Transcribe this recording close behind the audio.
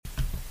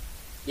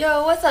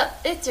Yo, what's up?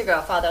 It's your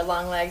girl, Father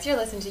Longlegs. You're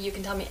listening to You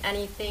Can Tell Me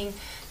Anything.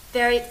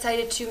 Very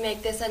excited to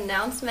make this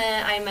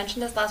announcement. I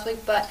mentioned this last week,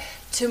 but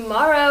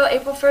tomorrow,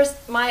 April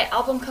 1st, my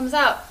album comes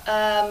out.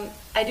 I'm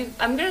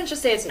going to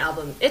just say it's an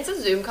album. It's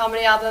a Zoom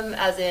comedy album,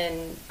 as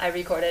in I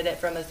recorded it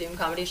from a Zoom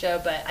comedy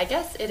show, but I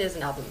guess it is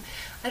an album.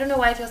 I don't know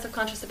why I feel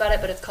subconscious about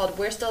it, but it's called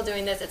We're Still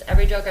Doing This. It's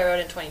every joke I wrote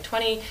in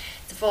 2020.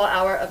 It's a full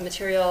hour of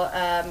material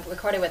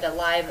recorded with a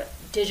live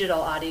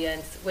digital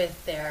audience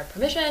with their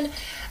permission.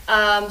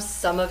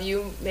 Some of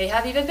you may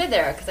have even been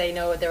there because I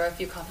know there were a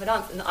few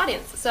confidants in the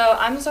audience. So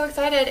I'm so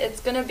excited. It's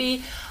going to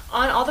be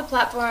on all the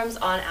platforms,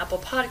 on Apple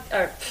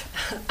iTunes,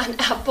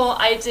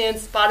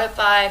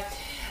 Spotify,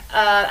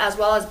 as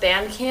well as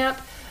Bandcamp.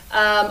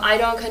 I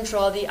don't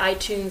control the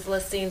iTunes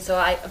listing, so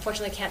I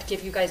unfortunately can't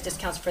give you guys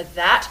discounts for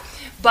that.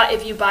 But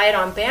if you buy it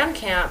on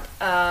Bandcamp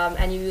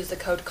and you use the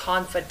code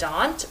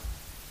CONFIDANT,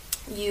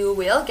 you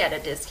will get a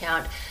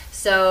discount.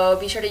 So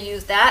be sure to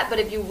use that. But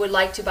if you would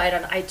like to buy it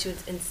on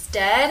iTunes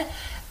instead,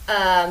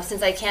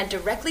 since I can't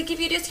directly give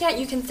you a discount,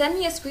 you can send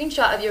me a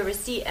screenshot of your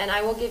receipt and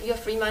I will give you a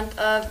free month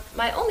of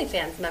my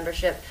OnlyFans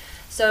membership.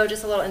 So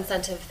just a little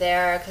incentive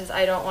there, because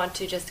I don't want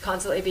to just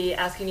constantly be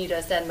asking you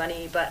to send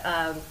money, but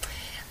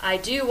I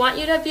do want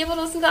you to be able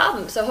to listen to the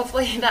album. So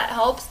hopefully that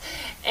helps.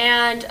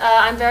 And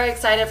I'm very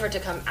excited for it to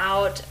come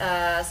out.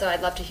 So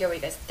I'd love to hear what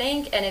you guys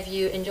think. And if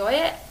you enjoy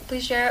it,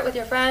 please share it with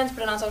your friends,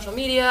 put it on social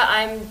media.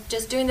 I'm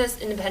just doing this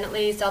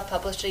independently,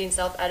 self-publishing,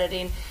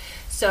 self-editing.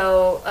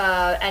 So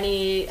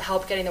any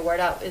help getting the word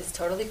out is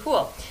totally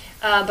cool.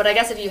 But I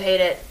guess if you hate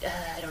it,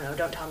 I don't know,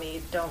 don't tell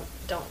me, don't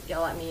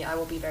yell at me. I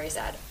will be very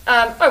sad.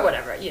 Or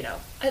whatever, you know.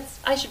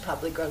 I should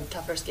probably grow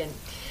tougher skin.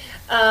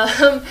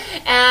 And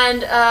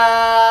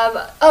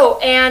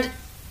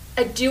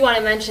I do want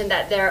to mention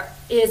that there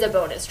is a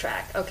bonus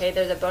track. Okay,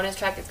 there's a bonus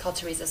track. It's called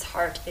Teresa's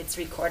Heart. It's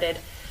recorded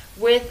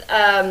with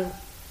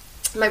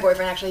my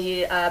boyfriend. Actually,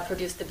 he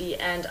produced the beat,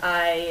 and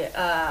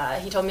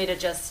he told me to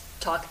just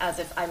talk as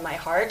if I'm my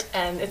heart,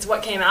 and it's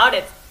what came out.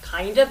 It's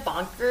kind of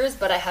bonkers,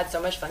 but I had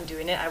so much fun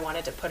doing it. I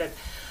wanted to put it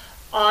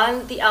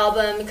on the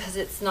album because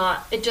it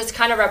just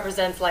kind of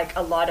represents like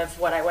a lot of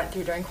what I went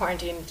through during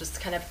quarantine,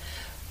 just kind of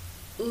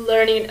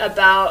learning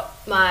about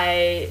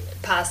my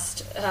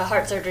past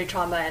heart surgery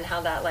trauma and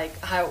how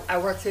I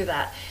worked through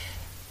that.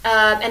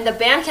 And the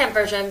Bandcamp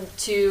version,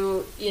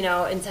 to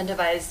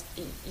incentivize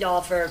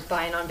y'all for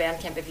buying on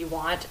Bandcamp if you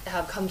want,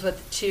 comes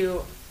with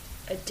 2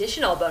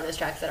 additional bonus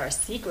tracks that are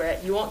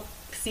secret. You won't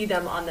see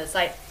them on the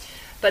site,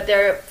 but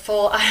they're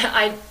full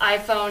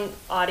iPhone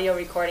audio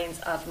recordings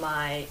of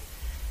my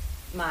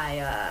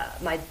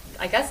I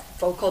guess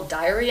vocal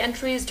diary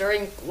entries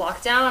during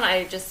lockdown.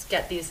 I just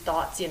get these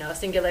thoughts,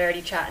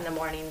 singularity chat in the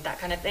morning, that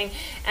kind of thing,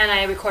 and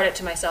I record it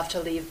to myself to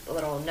leave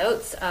little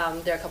notes.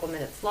 They're a couple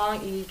minutes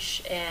long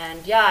each,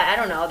 and yeah, I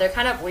don't know, they're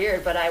kind of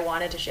weird, but I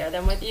wanted to share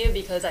them with you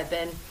because I've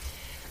been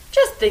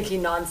just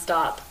thinking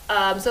nonstop.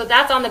 So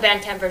that's on the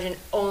Bandcamp version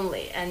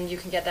only, and you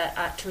can get that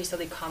at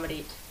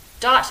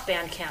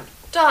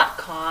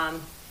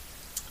teresaleecomedy.bandcamp.com.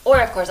 Or,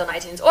 of course, on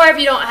iTunes. Or if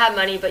you don't have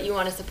money but you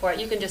want to support,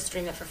 you can just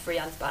stream it for free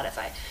on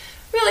Spotify.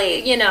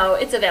 Really,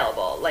 it's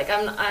available. Like,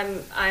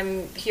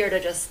 I'm here to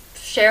just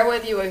share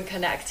with you and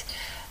connect.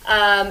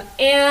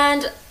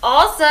 And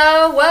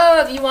also,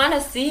 if you want to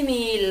see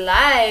me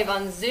live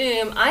on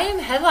Zoom, I am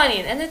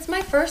headlining. And it's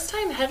my first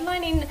time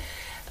headlining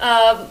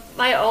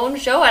my own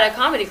show at a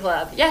comedy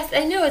club. Yes,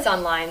 I know it's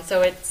online,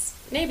 so it's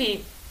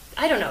maybe,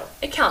 I don't know.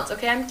 It counts,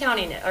 okay? I'm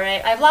counting it, all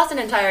right? I've lost an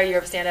entire year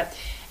of stand-up.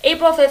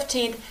 April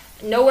 15th.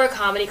 Nowhere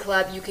Comedy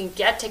Club. You can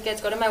get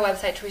tickets. Go to my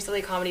website,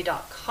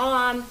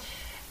 teresaleecomedy.com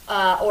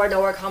or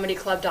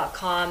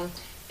nowherecomedyclub.com.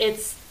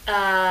 It's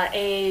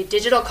a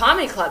digital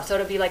comedy club, so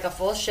it'll be like a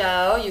full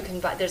show. You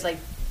can buy, there's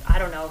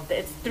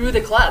it's through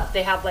the club.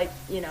 They have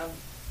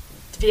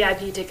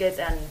VIP tickets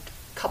and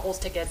couples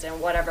tickets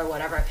and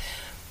whatever.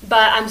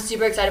 But I'm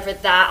super excited for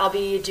that. I'll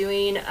be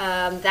doing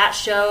that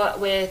show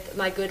with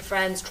my good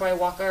friends Troy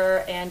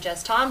Walker and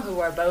Jess Tom, who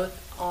are both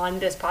on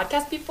this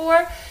podcast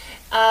before.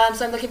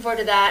 So I'm looking forward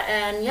to that,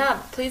 and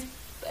yeah, please,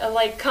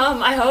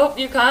 come. I hope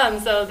you come,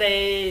 so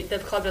the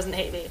club doesn't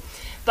hate me.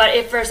 But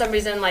if for some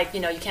reason,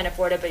 you can't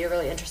afford it, but you're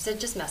really interested,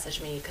 just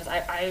message me, because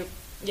I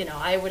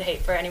would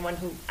hate for anyone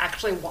who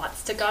actually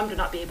wants to come to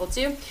not be able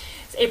to.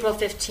 It's April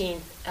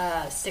 15th,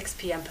 6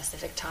 p.m.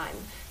 Pacific time,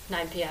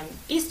 9 p.m.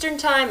 Eastern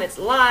time. It's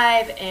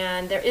live,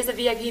 and there is a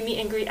VIP meet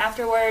and greet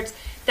afterwards.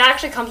 That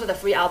actually comes with a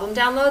free album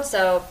download,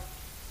 so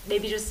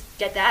maybe just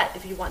get that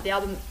if you want the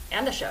album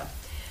and the show.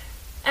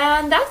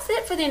 And that's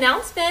it for the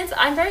announcements.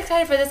 I'm very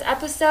excited for this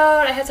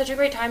episode. I had such a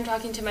great time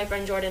talking to my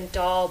friend Jordan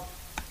Dahl.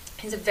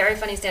 He's a very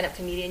funny stand-up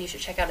comedian. You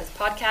should check out his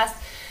podcast.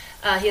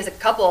 He has a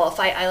couple,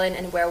 Fight Island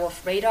and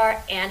Werewolf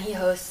Radar, and he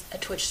hosts a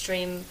Twitch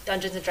stream,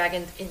 Dungeons &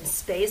 Dragons in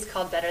Space,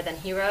 called Better Than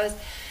Heroes.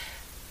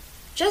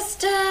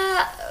 Just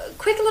a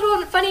quick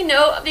little funny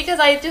note,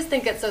 because I just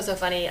think it's so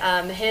funny.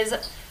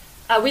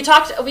 We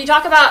talk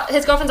about,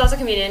 his girlfriend's also a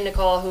comedian,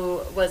 Nicole, who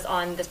was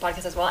on this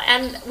podcast as well,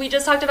 and we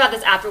just talked about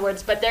this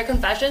afterwards, but their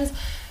confessions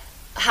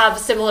have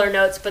similar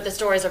notes, but the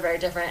stories are very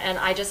different. And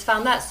I just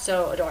found that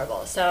so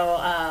adorable.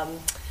 So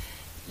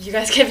you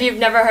guys, if you've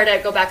never heard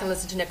it, go back and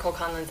listen to Nicole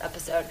Conlon's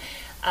episode.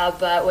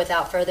 But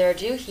without further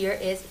ado, here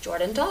is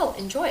Jordan Dahl.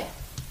 Enjoy.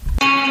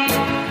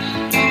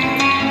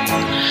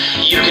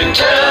 You can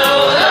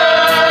tell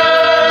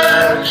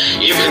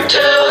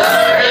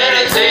her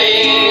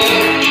anything.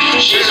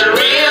 She's a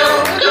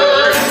real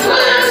good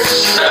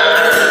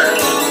listener.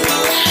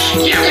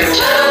 You can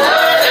tell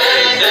her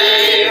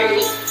anything.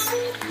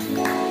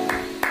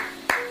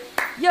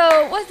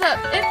 Yo, what's up?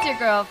 It's your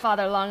girl,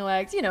 Father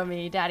Longlegs. You know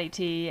me, Daddy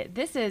T.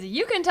 This is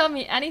You Can Tell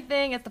Me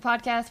Anything. It's the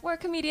podcast where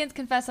comedians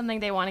confess something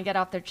they want to get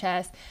off their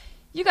chest.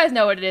 You guys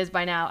know what it is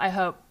by now, I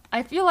hope.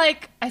 I feel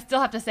like I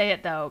still have to say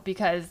it, though,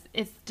 because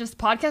it's just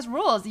podcast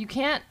rules. You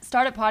can't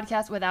start a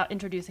podcast without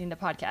introducing the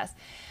podcast.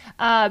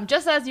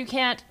 Just as you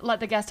can't let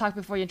the guest talk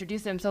before you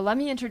introduce him. So let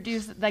me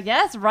introduce the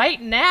guest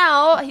right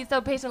now. He's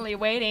so patiently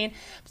waiting.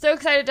 I'm so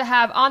excited to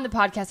have on the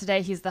podcast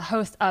today. He's the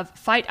host of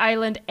Fight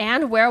Island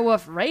and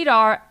Werewolf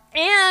Radar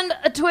and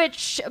a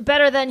Twitch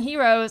Better Than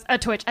Heroes. A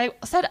Twitch. I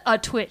said a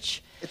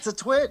Twitch. It's a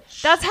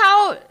Twitch. That's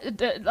how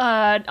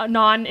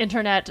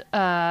non-internet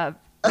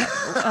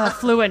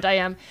fluent I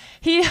am.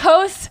 He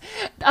hosts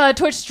a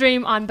Twitch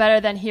stream on Better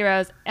Than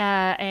Heroes,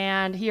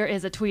 and here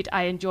is a tweet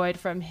I enjoyed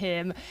from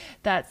him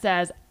that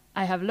says,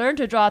 I have learned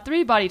to draw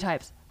 3 body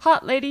types: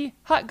 hot lady,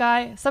 hot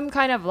guy, some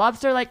kind of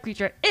lobster-like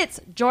creature. It's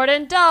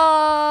Jordan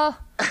Dahl.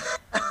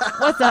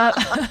 What's up?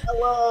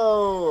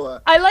 Hello.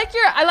 I like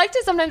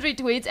to sometimes read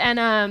tweets, and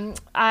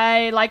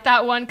I like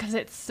that one because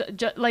it's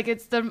just like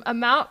it's the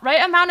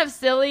right amount of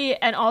silly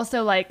and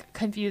also like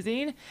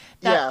confusing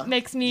that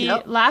makes me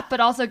laugh, but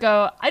also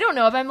go, I don't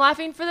know if I'm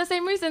laughing for the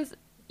same reasons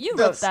you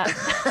wrote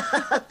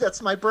that.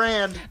 That's my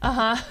brand.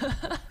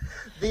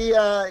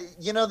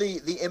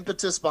 The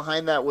impetus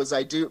behind that was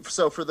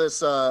for this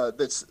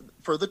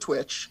for the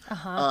Twitch.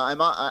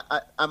 I'm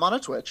on a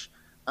Twitch.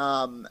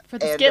 For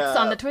the skits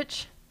on the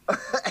Twitch.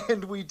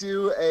 And we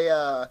do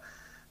a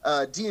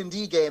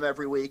D&D game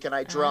every week, and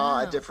I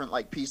draw a different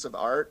like piece of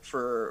art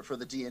for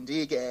the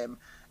D&D game,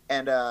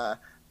 and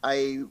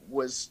I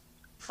was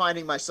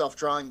finding myself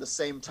drawing the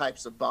same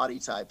types of body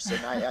types,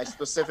 and I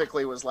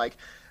specifically was like,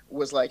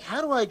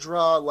 how do I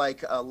draw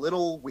like a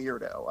little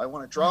weirdo? I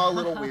want to draw a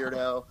little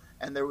weirdo.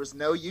 And there was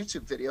no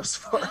YouTube videos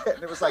for it.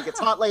 And it was like, it's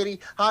hot lady,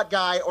 hot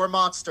guy, or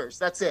monsters.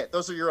 That's it.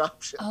 Those are your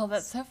options. Oh,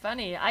 that's so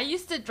funny. I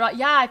used to draw,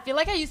 I feel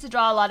like I used to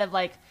draw a lot of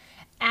like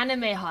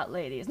anime hot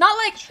ladies. Not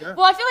like,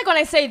 well, I feel like when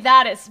I say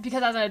that, it's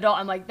because as an adult,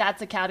 I'm like,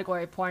 that's a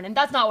category of porn. And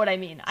that's not what I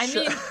mean. I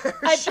mean,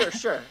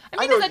 sure.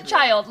 I mean, as a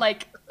child,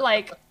 like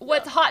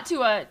what's hot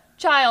to a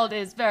child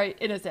is very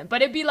innocent,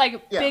 but it'd be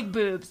like big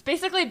boobs,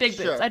 basically big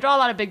boobs. I draw a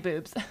lot of big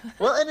boobs.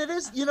 Well, and it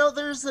is,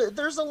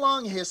 there's a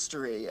long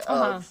history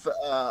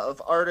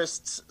of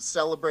artists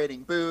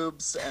celebrating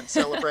boobs and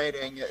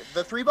celebrating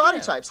the 3 body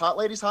types: hot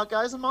ladies, hot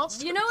guys, and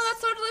monsters. You know,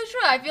 that's totally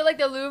true. I feel like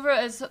the Louvre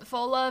is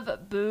full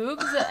of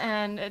boobs,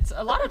 and it's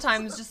a lot of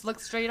times just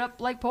looks straight up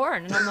like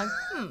porn, and I'm like,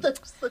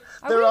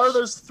 there are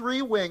those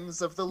 3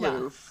 wings of the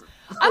Louvre.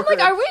 I'm like,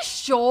 are we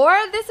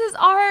sure this is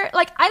our,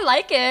 like, I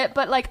like it,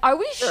 but like, are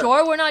we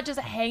sure we're not just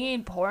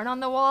hanging porn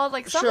on the wall?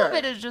 Like, some of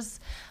it is just,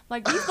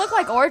 like, these look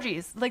like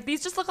orgies. Like,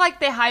 these just look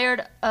like they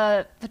hired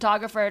a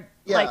photographer,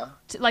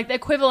 like the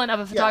equivalent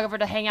of a photographer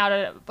to hang out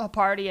at a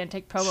party and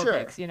take promo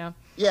pics, you know?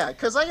 Yeah,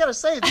 because I gotta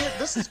say,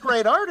 this is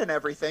great art and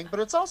everything, but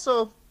it's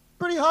also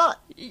pretty hot.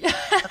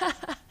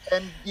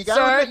 And you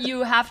gotta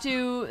you have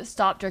to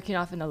stop jerking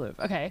off in the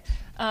Louvre. Okay.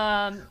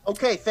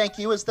 Okay, thank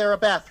you. Is there a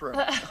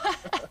bathroom?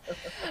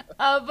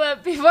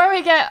 But before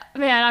we get,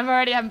 I'm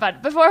already having fun.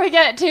 Before we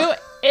get too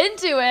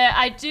into it,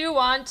 I do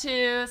want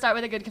to start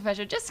with a good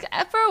confession, just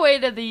for a way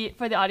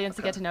for the audience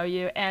to get to know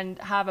you and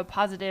have a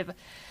positive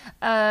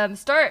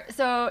start.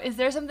 So, is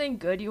there something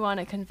good you want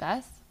to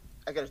confess?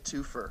 I got a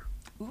twofer.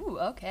 Ooh,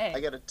 okay. I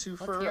got a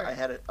twofer.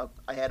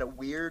 I had a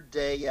weird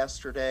day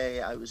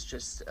yesterday. I was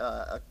just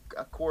a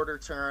quarter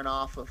turn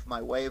off of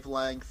my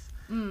wavelength.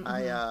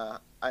 Mm-hmm.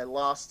 I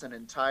lost an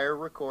entire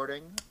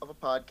recording of a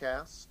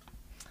podcast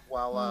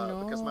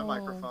because my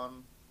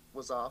microphone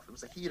was off. It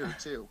was a heater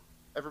too.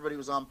 Everybody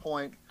was on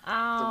point.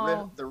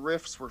 The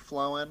riffs were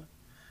flowing,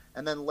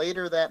 and then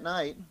later that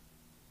night,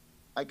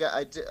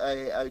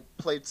 I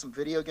played some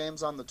video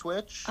games on the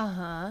Twitch.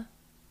 I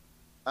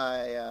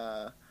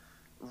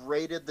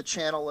raided the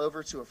channel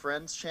over to a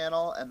friend's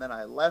channel, and then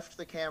I left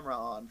the camera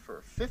on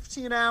for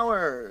 15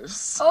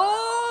 hours.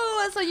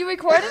 Oh, so you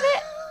recorded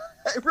it?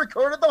 I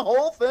recorded the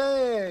whole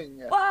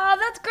thing. Wow,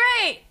 that's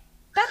great.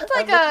 That's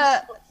like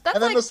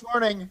then this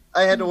morning,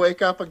 I had to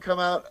wake up and come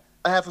out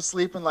half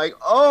asleep and like,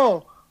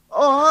 oh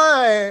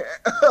hi,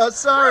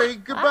 sorry,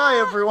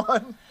 goodbye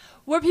everyone.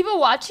 Were people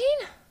watching?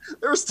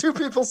 There was 2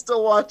 people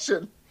still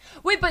watching.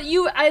 Wait, but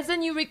you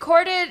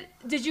recorded?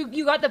 Did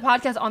you got the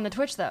podcast on the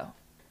Twitch though?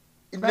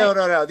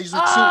 No. These were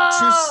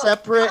two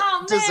separate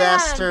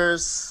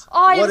disasters.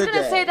 Oh, I What was a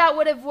gonna day. say that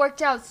would have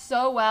worked out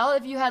so well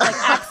if you had like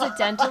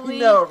accidentally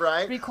No,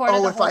 right?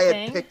 recorded the if whole I had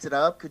thing. picked it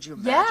up, could you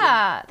imagine?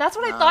 Yeah, that's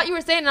what I thought you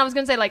were saying, and I was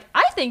gonna say like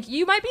I think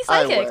you might be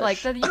I psychic, wish. like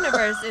the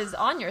universe is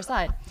on your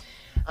side.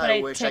 But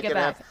I wish take I it could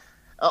back. have.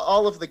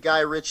 All of the Guy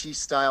Ritchie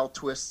style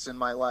twists in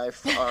my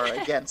life are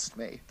against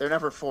me. They're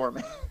never for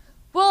me.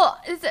 Well,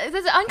 it's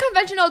an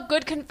unconventional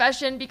good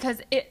confession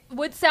because it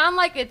would sound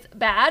like it's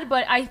bad,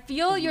 but I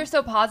feel you're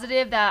so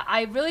positive that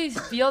I really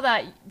feel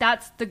that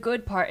that's the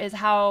good part is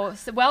how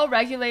well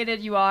regulated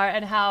you are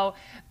and how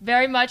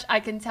very much I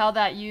can tell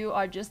that you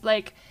are just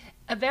like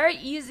a very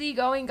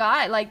easygoing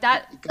guy. Like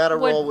that You gotta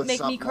would roll with make me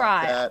something like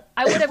cry. that.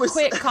 I would It have was-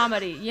 quit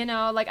comedy, you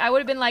know? Like I would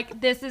have been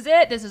like, this is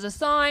it. This is a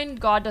sign.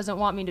 God doesn't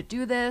want me to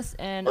do this,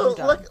 and I'm Well,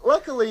 done.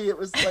 luckily, it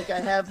was like I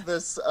have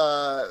this.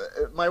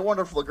 My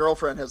wonderful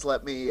girlfriend has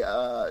let me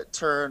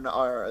turn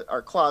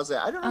our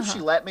closet. I don't know if she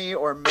let me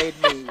or made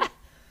me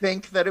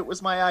think that it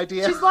was my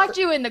idea. She's locked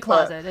you in the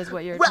closet, is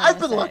what you're. Well, trying I've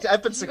to been say. locked.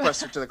 I've been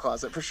sequestered to the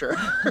closet for sure.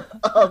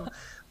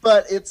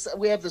 But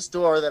we have this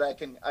door that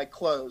I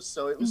close,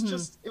 so it was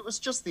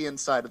just the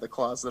inside of the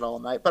closet all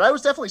night. But I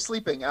was definitely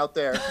sleeping out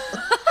there,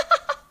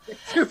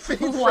 2 feet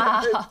from it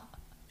Wow.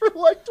 for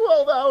like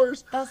 12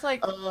 hours. That's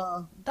like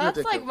that's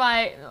Ridiculous.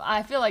 like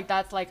I feel like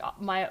that's like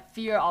my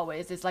fear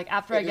always is like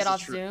after I It get is a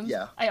off true- Zoom,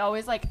 yeah. I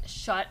always like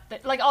shut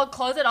like I'll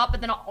close it up, but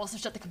then I'll also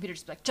shut the computer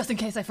just in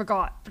case I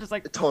forgot. But it's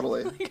like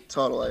Totally.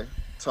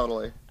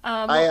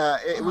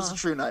 It was a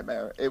true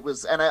nightmare. It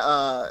was,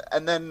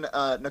 and then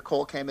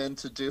Nicole came in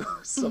to do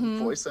some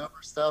voiceover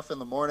stuff in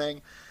the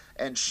morning,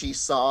 and she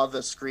saw the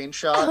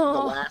screenshot, the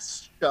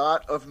last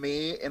shot of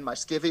me in my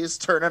skivvies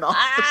turning off.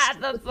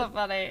 that's so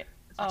funny.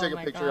 I took a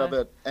picture of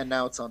it, and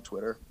now it's on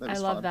Twitter. It I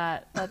was love fun.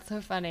 that. That's so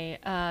funny.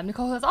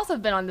 Nicole has also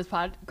been on this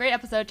pod. Great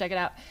episode. Check it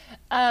out.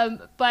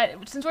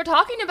 But since we're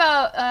talking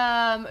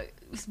about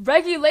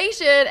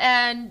regulation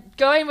and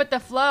going with the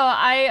flow,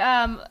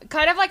 I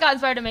kind of like got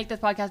inspired to make this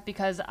podcast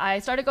because I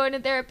started going to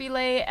therapy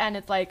late, and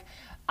it's like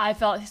I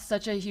felt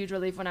such a huge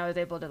relief when I was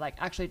able to like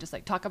actually just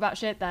like talk about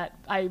shit that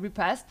I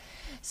repressed.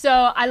 So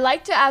I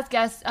like to ask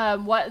guests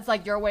what is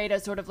like your way to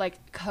sort of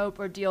like cope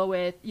or deal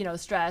with, you know,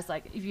 stress.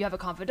 Like if you have a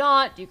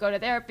confidant, do you go to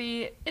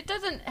therapy? It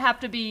doesn't have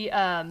to be,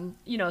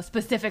 you know,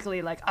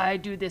 specifically like I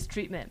do this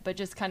treatment, but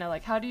just kind of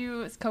like how do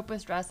you cope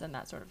with stress and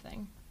that sort of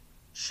thing?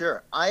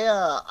 Sure.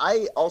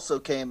 I also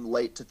came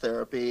late to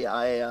therapy.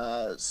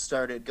 I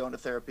started going to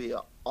therapy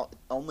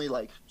only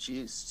like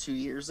 2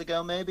 years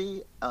ago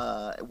maybe,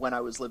 when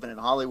I was living in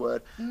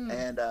Hollywood,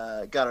 and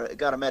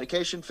got a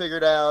medication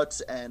figured out,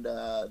 and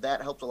that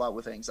helped a lot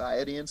with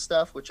anxiety and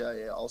stuff, which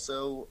I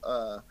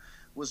also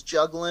was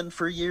juggling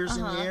for years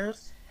and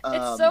years.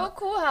 It's so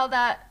cool how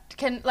that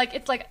can like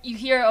it's like you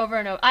hear over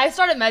and over. I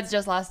started meds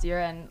just last year,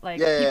 and like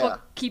people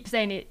keep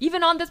saying it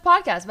even on this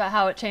podcast about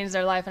how it changed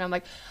their life, and I'm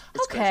like,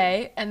 It's okay,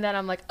 crazy. and then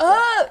I'm like,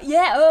 oh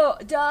yeah, oh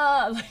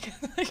duh,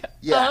 like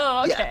Yeah,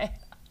 oh yeah. okay.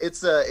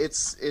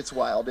 It's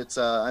wild. It's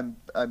I'm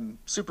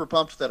super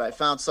pumped that I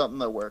found something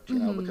that worked, you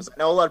know, because I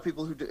know a lot of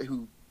people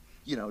who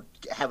you know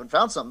haven't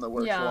found something that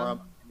worked for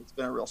them. It's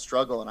been a real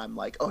struggle, and I'm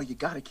like, oh, you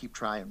got to keep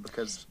trying,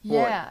 because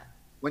boy,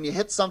 when you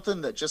hit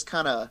something that just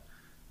kind of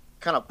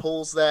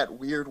pulls that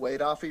weird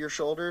weight off of your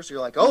shoulders, you're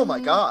like, oh my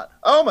god,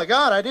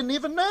 I didn't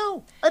even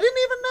know.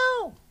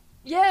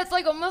 Yeah, it's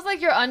like almost like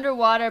you're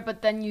underwater,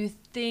 but then you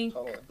think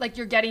Totally. like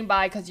you're getting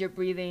by because you're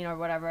breathing or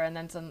whatever, and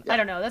then some. Yeah. I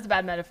don't know. That's a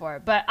bad metaphor,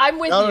 but I'm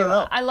with No, you. no,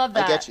 no. I love I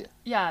that. get you.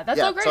 Yeah, that's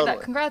Yeah, so great.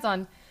 totally. Congrats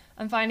on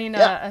finding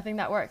Yeah. a thing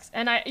that works.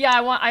 And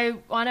I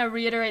want to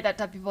reiterate that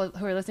to people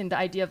who are listening, the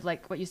idea of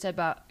like what you said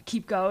about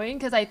keep going,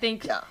 because I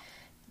think. Yeah.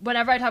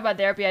 Whenever I talk about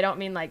therapy, I don't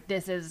mean like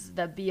this is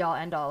the be all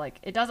end all. Like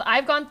it does.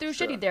 I've gone through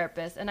Sure. shitty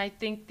therapists, and I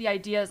think the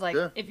idea is like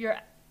Sure. if you're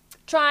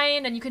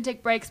trying and you can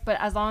take breaks, but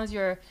as long as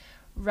you're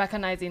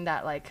recognizing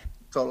that like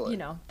Totally. you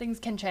know things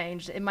can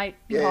change. It might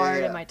be Yeah, hard.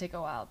 yeah. It might take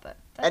a while, but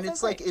that's And so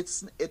it's great.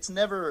 like it's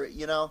never,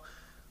 you know,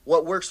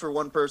 what works for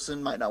one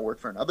person might not work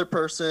for another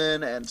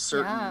person, and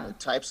certain Yeah.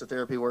 types of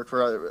therapy work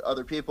for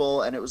other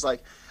people. And it was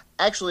like,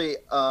 actually,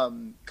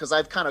 because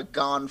I've kind of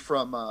gone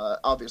from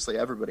obviously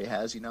everybody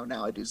has, you know,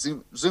 now I do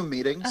Zoom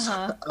meetings,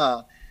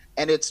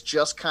 and it's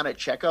just kind of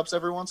checkups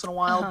every once in a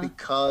while,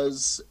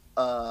 because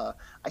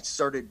I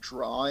started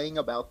drawing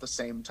about the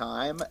same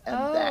time, and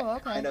Oh, that okay.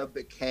 kind of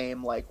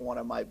became like one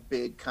of my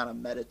big kind of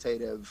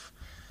meditative,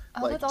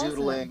 Oh, like that's awesome.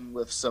 doodling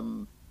with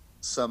some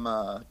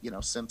you know,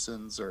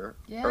 Simpsons or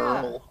Yeah.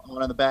 Earl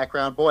on in the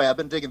background. Boy, I've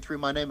been digging through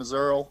My Name is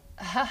Earl.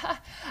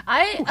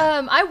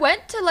 I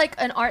went to like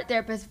an art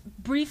therapist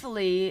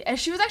briefly, and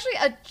she was actually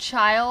a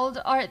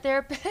child art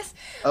therapist.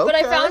 But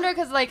I Okay. found her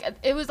because like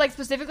it was like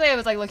specifically I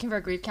was like looking for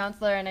a grief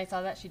counselor, and I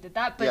saw that she did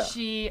that. But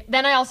Yeah.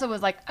 then I also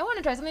was like I want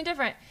to try something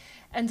different,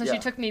 and so she Yeah.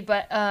 took me.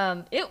 But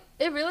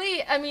it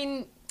really, I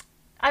mean.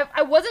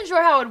 I wasn't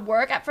sure how it would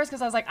work at first because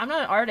I was like, I'm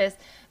not an artist,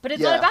 but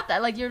it's not Yeah. about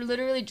that. Like, you're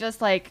literally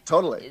just like,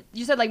 Totally.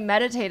 you said like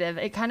meditative.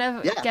 It kind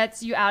of Yeah.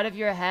 gets you out of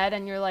your head,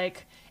 and you're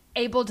like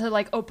able to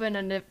like open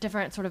a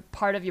different sort of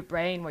part of your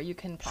brain where you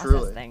can process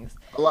Truly. things.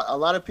 A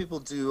lot of people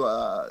do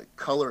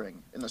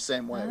coloring in the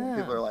same way. When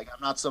people are like,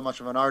 I'm not so much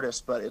of an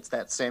artist, but it's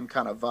that same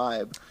kind of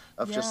vibe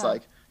of just Yeah.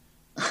 like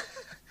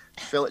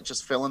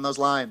just fill in those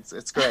lines.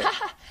 It's great.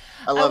 I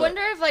I love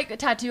wonder it. if like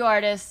tattoo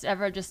artists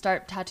ever just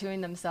start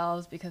tattooing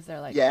themselves because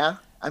they're like, Yeah,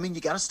 I mean,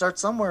 you got to start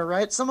somewhere,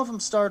 right? Some of them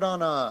start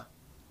on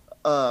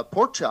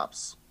pork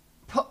chops.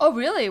 oh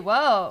really?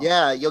 Whoa.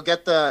 Yeah, you'll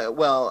get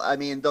I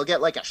mean, they'll get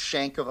like a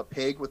shank of a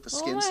pig with the Oh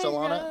skin my still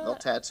on it. God. They'll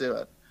tattoo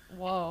it.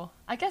 Whoa.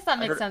 I guess that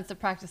makes heard- sense to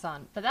practice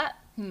on, but that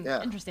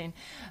Yeah. interesting.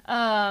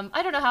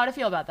 I don't know how to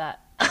feel about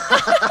that. I'm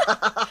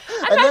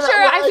And not then sure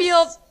I I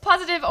feel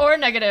positive or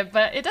negative,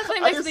 but it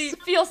definitely I makes me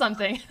just- feel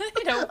something.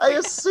 You know. I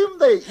assume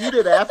they eat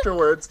it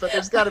afterwards, but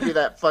there's got to be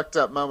that fucked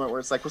up moment where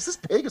it's like, was this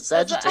pig a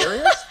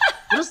Sagittarius?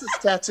 What is this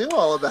tattoo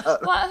all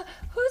about? What?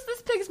 Who's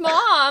this pig's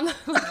mom?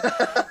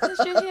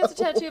 He has a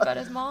tattoo about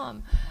his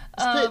mom.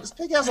 This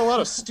pig has a lot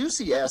of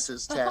Stussy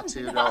S's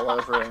tattooed all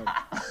over him.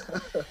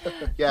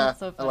 Yeah, That's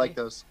so I like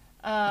funny. those.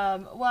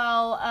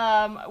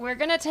 We're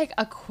gonna take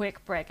a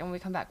quick break, and when we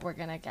come back, we're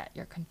gonna get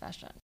your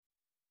confession.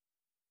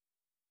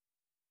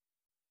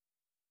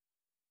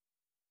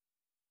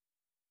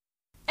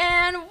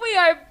 And we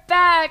are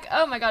back.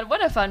 Oh my god,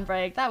 what a fun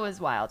break! That was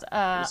wild. It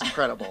was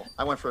incredible.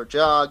 I went for a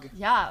jog.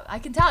 Yeah, I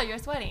can tell you're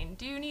sweating.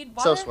 Do you need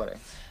water? So sweaty.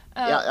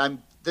 Yeah,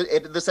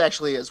 this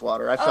actually is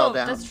water. I fell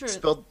down. that's true.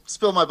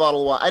 Spilled my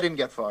bottle of water. I didn't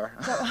get far.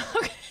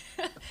 Okay.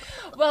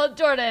 Well,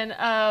 Jordan,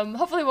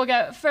 hopefully we'll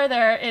get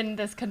further in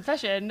this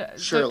confession.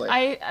 Surely.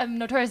 I am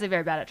notoriously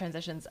very bad at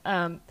transitions.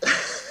 But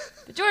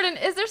Jordan,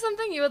 is there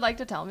something you would like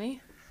to tell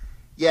me?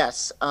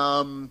 Yes.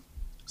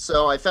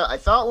 So I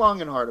thought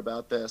long and hard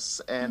about this,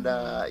 and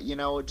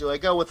do I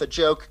go with a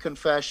joke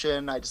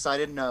confession? I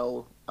decided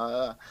no.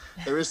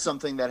 There is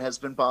something that has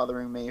been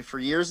bothering me for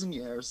years and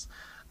years,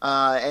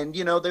 and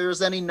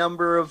there's any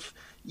number of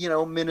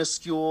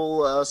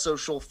minuscule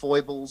social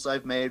foibles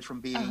I've made from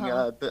being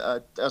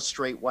a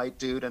straight white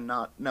dude and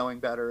not knowing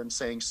better and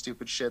saying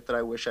stupid shit that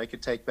I wish I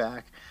could take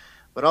back.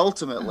 But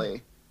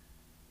ultimately,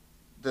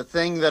 the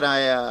thing that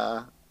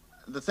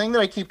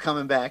I keep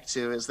coming back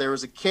to is there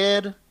was a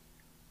kid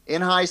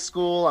in high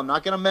school. I'm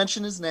not going to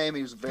mention his name.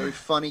 He was a very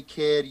funny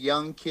kid,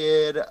 young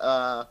kid.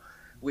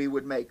 We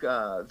would make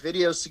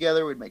videos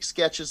together. We'd make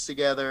sketches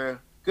together.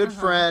 Good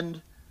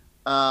friend.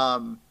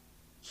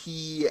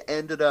 He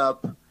ended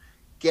up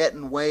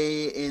getting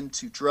way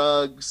into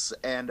drugs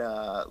and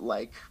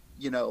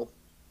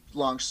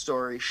long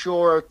story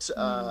short,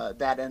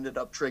 that ended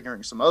up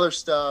triggering some other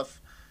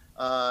stuff,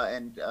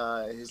 and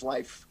his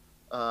life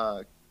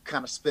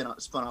kind of spun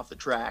off the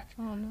track.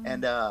 Oh, no.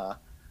 And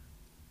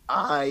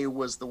I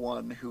was the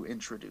one who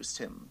introduced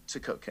him to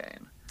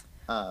cocaine,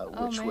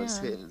 which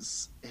was man.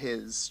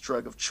 his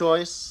drug of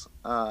choice.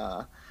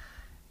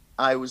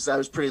 I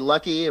was pretty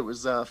lucky. It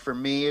was for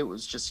me. It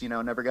was just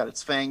never got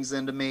its fangs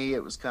into me.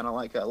 It was kind of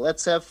like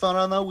let's have fun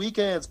on the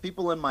weekends.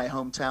 People in my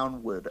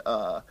hometown would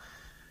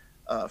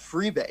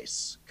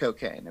freebase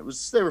cocaine.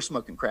 They were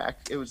smoking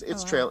crack.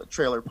 It's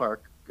trailer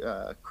park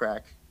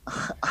crack.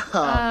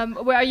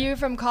 Where are you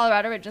from?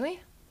 Colorado originally?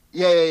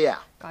 Yeah.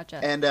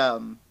 Gotcha.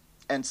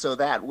 And so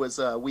that was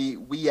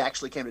we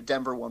actually came to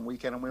Denver one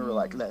weekend and we were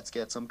like, let's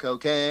get some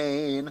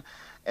cocaine,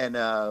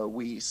 and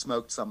we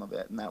smoked some of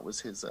it, and that was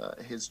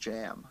his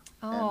jam.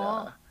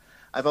 Aw. And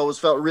I've always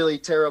felt really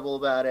terrible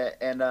about it,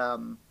 and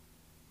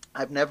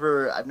I've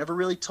never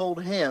really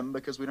told him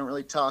because we don't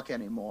really talk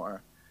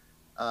anymore.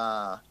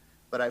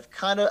 But I've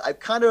kind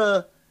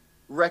of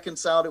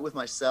reconciled it with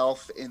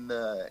myself in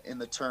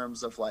the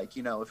terms of like,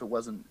 if it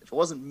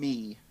wasn't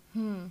me,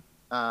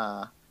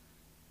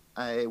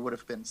 I would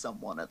have been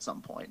someone at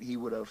some point. He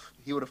would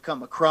have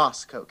come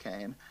across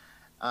cocaine.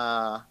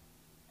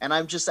 And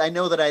I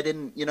know that I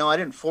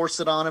didn't force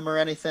it on him or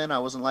anything. I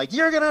wasn't like,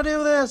 you're going to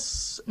do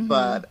this.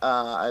 But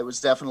I was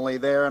definitely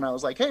there, and I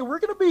was like, hey, we're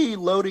going to be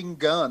loading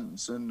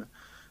guns and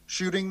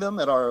shooting them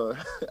at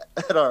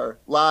our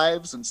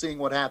lives and seeing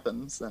what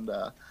happens. And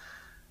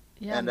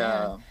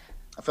man.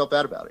 I felt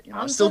bad about it.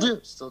 I still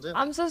do.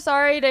 I'm so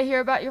sorry to hear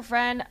about your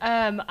friend.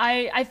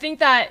 I think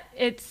that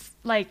it's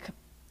like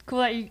cool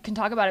that you can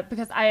talk about it,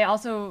 because I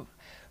also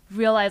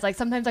realize like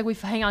sometimes like we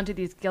hang on to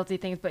these guilty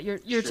things, but you're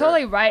Sure.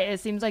 totally right. It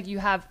seems like you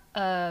have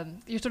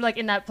you're sort of like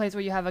in that place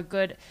where you have a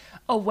good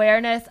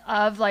awareness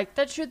of like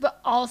the truth, but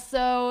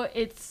also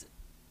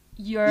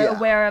you're Yeah.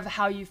 aware of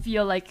how you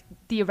feel, like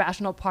the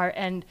irrational part,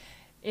 and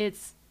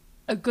it's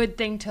a good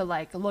thing to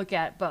like look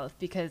at both,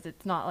 because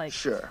it's not like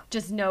Sure.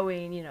 just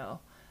knowing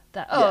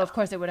that Yeah. of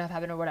course it would have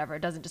happened or whatever.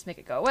 It doesn't just make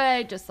it go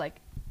away. Just like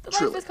life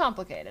Truly. is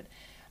complicated.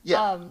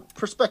 Yeah.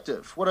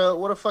 Perspective. What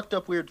a fucked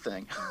up weird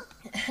thing.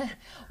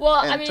 Well,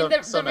 And I mean, so the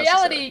necessary.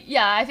 reality,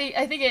 yeah, I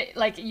think it,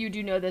 like, you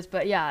do know this,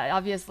 but yeah,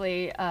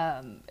 obviously,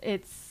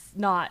 it's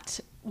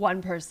not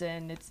one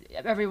person. It's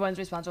everyone's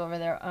responsible for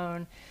their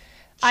own.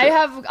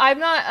 Sure. I'm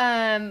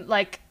not,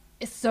 like,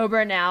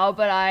 sober now,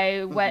 but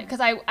I went,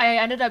 because I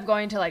ended up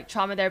going to, like,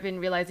 trauma therapy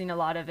and realizing a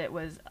lot of it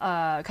was,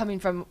 coming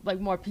from, like,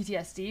 more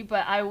PTSD,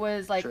 but I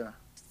was, like, Sure.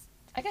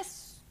 I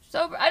guess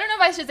sober. I don't know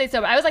if I should say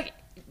sober. I was like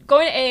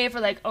going to AA for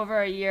like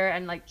over a year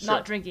and like Sure.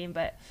 not drinking,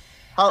 but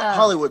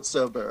Hollywood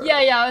sober. yeah,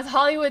 I was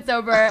Hollywood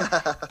sober,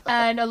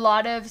 and a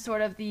lot of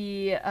sort of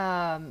the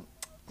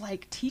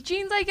like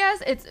teachings, I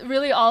guess. It's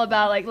really all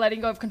about like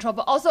letting go of control,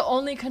 but also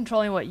only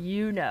controlling what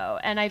you know.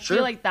 And I Sure.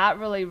 feel like that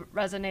really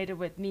resonated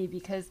with me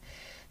because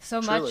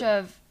so much Truly.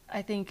 of,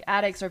 I think,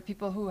 addicts or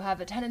people who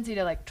have a tendency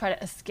to like try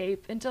to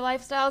escape into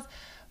lifestyles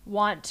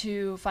want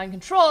to find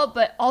control,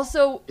 but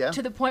also Yeah.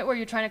 to the point where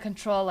you're trying to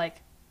control like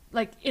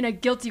in a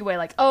guilty way,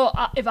 like, oh,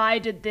 if I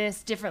did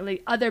this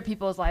differently, other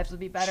people's lives would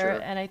be better.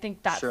 Sure. And I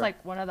think that's Sure.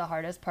 like one of the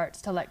hardest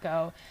parts to let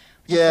go.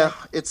 Yeah,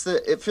 it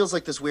feels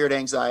like this weird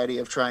anxiety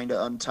of trying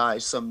to untie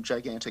some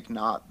gigantic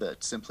knot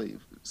that simply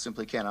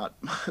cannot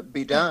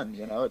be done.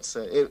 You know,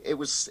 it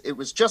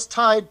was just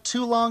tied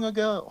too long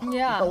ago.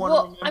 Yeah. No one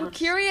Well, I'm remembers.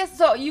 curious.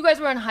 So you guys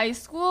were in high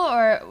school,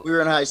 or We were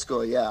in high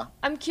school, yeah.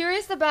 I'm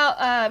curious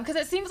about because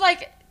it seems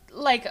like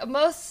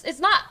most, it's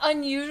not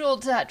unusual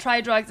to try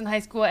drugs in high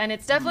school, and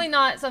it's definitely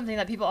not something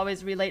that people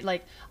always relate.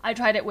 Like, I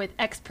tried it with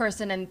X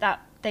person, and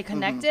that they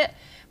connect it.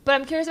 But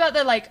I'm curious about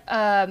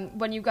the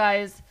when you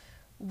guys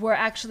were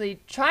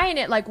actually trying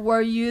it. Like,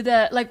 were you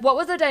what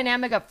was the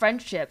dynamic of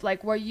friendship?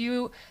 Like, were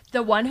you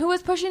the one who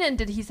was pushing, and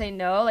did he say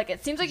no? Like,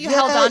 it seems like you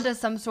held on to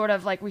some sort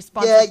of like Yeah,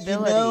 responsibility. you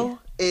know,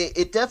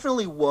 it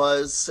definitely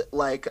was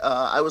like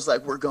I was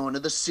like, we're going to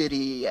the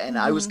city, and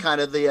I was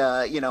kind of the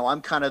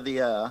I'm kind of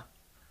the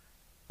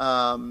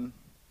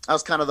I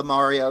was kind of the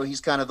Mario.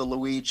 He's kind of the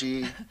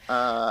Luigi.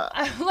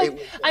 I'm like,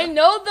 I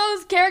know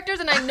those characters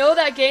and I know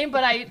that game,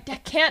 but I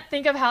can't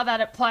think of how that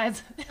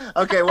applies.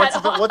 Okay, what's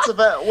At all. what's a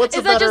better?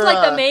 Is that just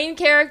like the main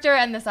character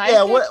and the sidekick?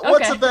 Yeah, what's Okay.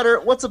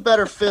 what's a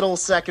better fiddle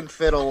second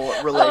fiddle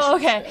relationship? Oh,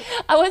 okay.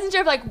 I wasn't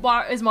sure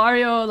if is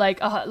Mario like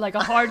a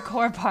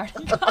hardcore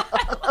party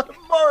guy?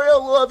 Mario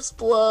loves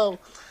blow.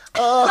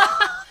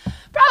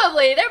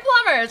 Probably. They're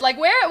plumbers. Like,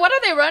 what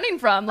are they running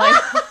from? Like,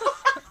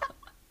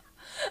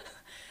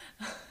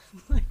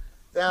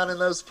 Down in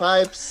those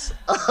pipes.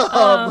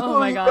 Oh who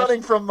my are you gosh.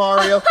 running from,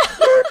 Mario?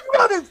 Where are you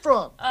running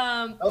from?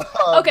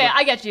 okay,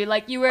 I get you.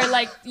 Like, you were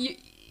like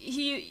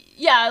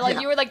Yeah.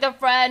 you were like the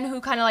friend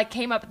who kind of like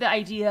came up with the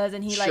ideas,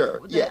 and he Sure.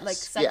 like Yes. like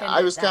seconded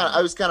I was them.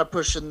 kind of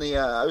pushing the.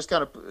 I was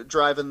kind of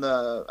driving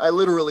the. I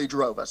literally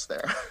drove us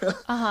there.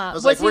 I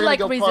Was like, he we're gonna like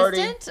go party.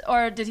 resistant,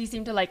 or did he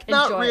seem to like enjoy?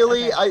 Not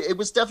really. Okay. It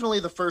was definitely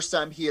the first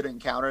time he had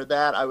encountered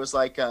that. I was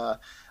like,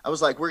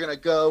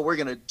 we're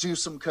gonna do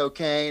some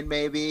cocaine,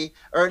 maybe,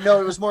 or no,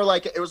 it was more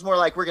like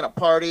we're gonna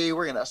party,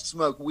 we're gonna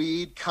smoke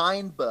weed,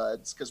 kind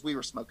buds, because we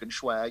were smoking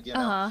swag, you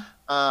know.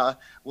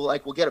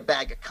 We'll get a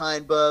bag of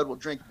kind bud, we'll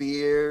drink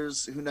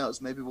beers, who knows,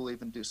 maybe we'll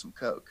even do some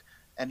coke.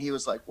 And he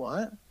was like,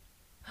 what?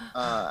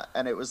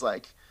 And it was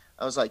like,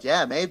 I was like,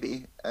 yeah,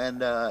 maybe.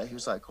 And he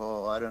was like,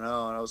 oh, I don't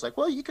know. And I was like,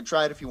 well, you could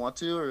try it if you want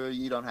to, or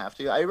you don't have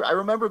to. I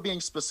remember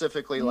being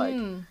specifically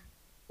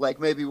like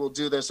maybe we'll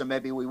do this or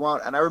maybe we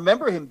won't. And I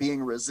remember him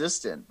being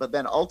resistant, but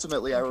then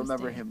ultimately I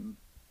remember him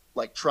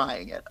like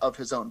trying it of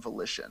his own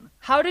volition.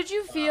 How did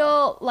you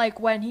feel like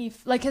when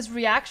his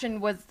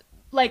reaction was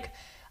like,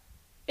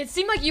 it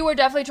seemed like you were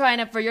definitely trying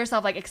to, for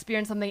yourself, like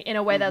experience something in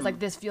a way that's like,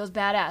 this feels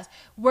badass.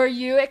 Were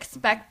you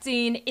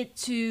expecting it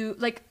to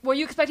were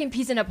you expecting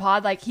peace in a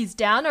pod? Like, he's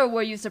down, or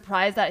were you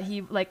surprised that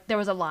there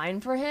was a line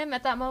for him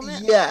at that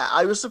moment? Yeah,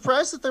 I was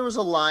surprised that there was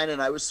a line,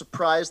 and I was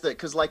surprised that,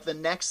 because like the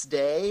next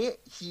day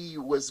he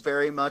was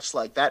very much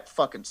like, that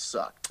fucking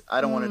sucked. I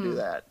don't want to do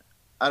that.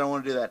 I don't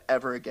want to do that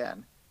ever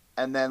again.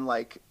 And then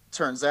like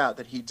turns out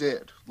that he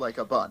did like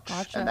a bunch,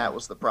 Gotcha. and that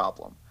was the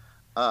problem.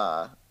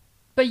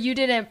 But you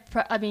didn't.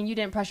 You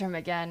didn't pressure him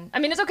again. I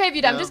mean, it's okay if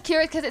you did. I'm No. just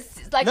curious because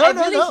it's like No, I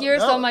no, really no, hear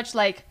so no. much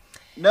like.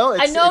 No,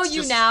 I know it's you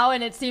just, now,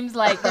 and it seems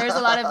like there's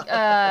a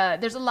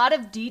lot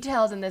of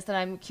details in this that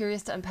I'm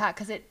curious to unpack,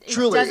 because it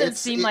Truly, doesn't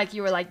seem like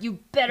you were like, you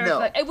better,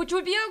 No. which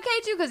would be okay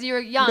too because you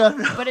were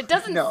young, No, but it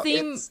doesn't no,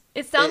 seem. it's-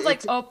 It sounds it-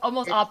 like it-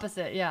 almost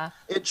opposite, yeah.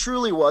 It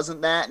truly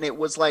wasn't that, and it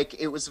was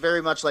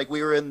very much like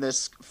we were in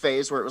this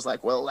phase where it was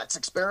like, well, let's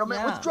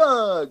experiment with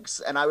drugs,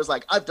 and I was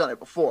like, I've done it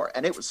before,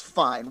 and it was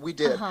fine. We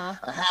did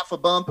a half a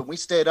bump, and we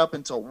stayed up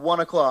until 1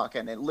 o'clock,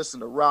 and it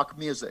listened to rock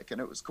music, and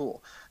it was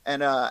cool,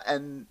 and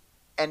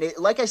it,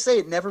 like I say,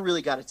 it never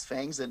really got its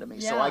fangs into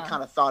me, so I Yeah.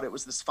 kind of thought it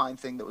was this fine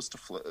thing that was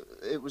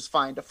it was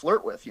fine to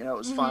flirt with, you know, it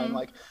was fine,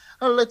 like,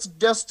 oh, let's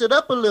dust it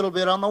up a little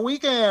bit on the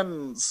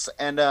weekends,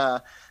 and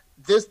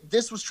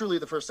this was truly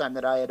the first time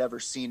that I had ever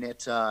seen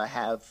it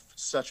have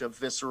such a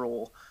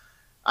visceral,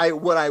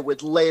 what I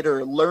would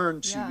later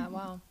learn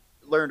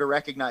to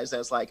recognize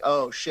as like,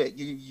 oh shit,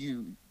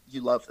 you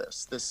love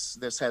this.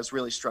 This has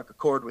really struck a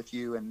chord with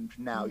you, and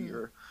now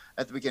you're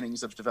at the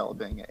beginnings of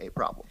developing a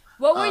problem.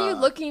 What were you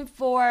looking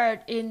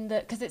for in the?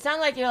 Because it sounded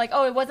like you're like,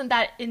 oh, it wasn't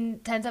that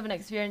intense of an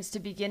experience to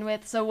begin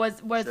with. So was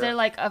there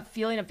like a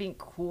feeling of being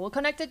cool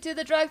connected to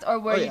the drugs, or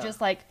were you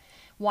just like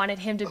wanted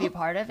him to be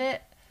part of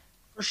it?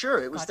 For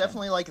sure, it was Gotcha.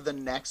 definitely like the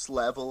next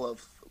level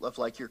of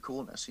like your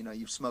coolness. You know,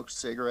 you've smoked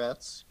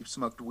cigarettes, you've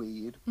smoked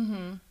weed,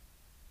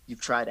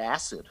 you've tried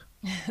acid.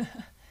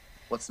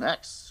 What's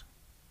next?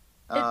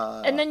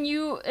 And then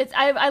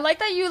I like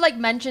that you like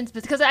mentioned,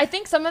 because I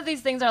think some of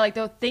these things are like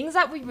the things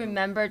that we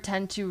remember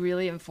tend to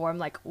really inform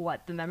like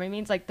what the memory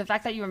means. Like the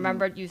fact that you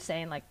remembered you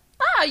saying like,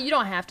 you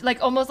don't have to,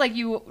 like almost like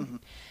you.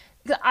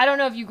 I don't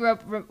know if you grew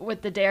up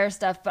with the DARE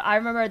stuff, but I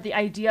remember the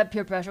idea of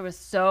peer pressure was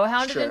so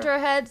hounded into our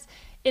heads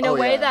in a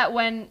way that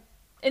when,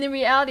 and in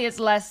reality, it's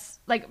less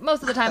like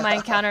most of the time I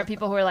encounter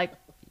people who are like,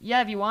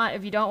 yeah, if you want,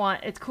 if you don't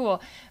want, it's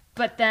cool.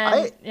 But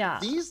then,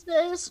 these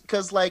days,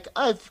 because like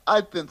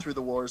I've been through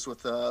the wars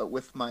with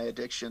my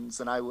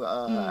addictions, and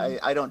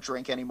I don't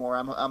drink anymore.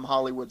 I'm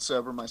Hollywood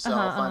sober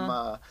myself.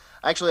 I'm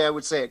actually I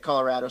would say at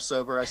Colorado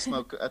sober. I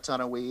smoke a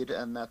ton of weed,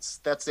 and that's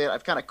it.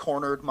 I've kind of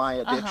cornered my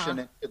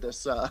addiction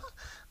into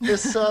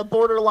this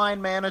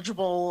borderline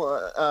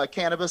manageable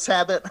cannabis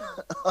habit,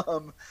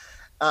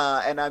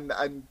 and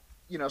I'm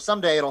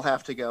someday it'll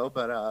have to go,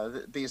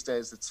 but these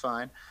days it's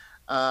fine,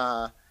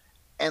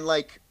 and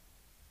like.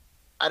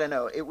 I don't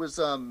know. It was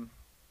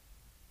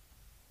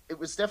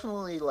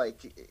definitely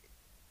like,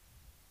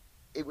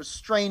 it was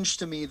strange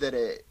to me that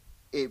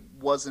it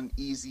wasn't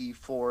easy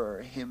for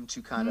him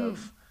to kind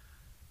of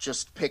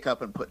just pick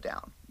up and put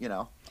down,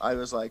 I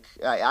was like,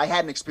 I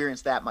hadn't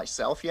experienced that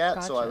myself yet.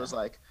 Gotcha. So I was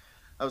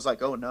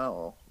like, oh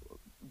no,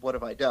 what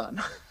have I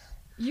done?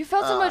 You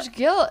felt so much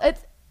guilt.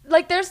 It's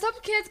like, there's some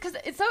kids, cause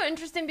it's so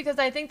interesting because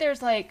I think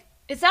there's like,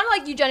 it sounded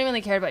like you genuinely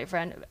cared about your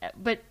friend,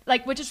 but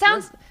like, which it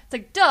sounds, it's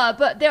like, duh,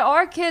 but there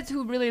are kids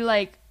who really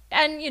like,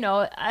 and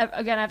I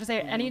have to say,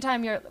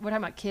 anytime we're talking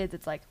about kids,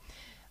 it's like,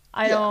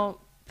 I don't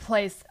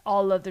place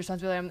all of the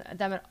responsibility on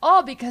them at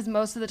all, because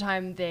most of the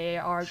time they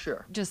are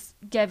just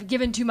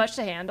given too much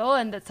to handle,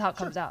 and that's how it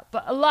comes out.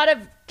 But a lot of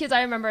kids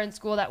I remember in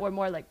school that were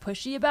more like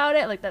pushy about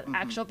it, like the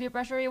actual peer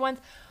pressure ones,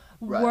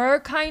 were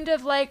kind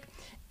of like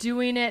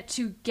doing it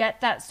to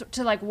get that,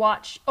 to like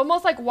watch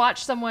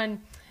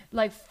someone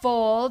like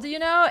fold,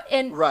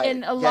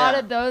 and a lot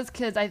of those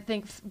kids I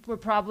think were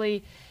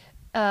probably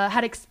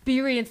had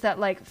experienced that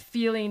like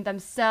feeling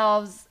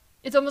themselves.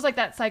 It's almost like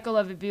that cycle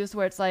of abuse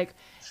where it's like,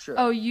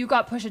 oh, you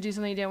got pushed to do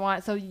something you didn't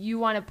want, so you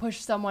want to push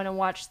someone and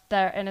watch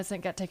their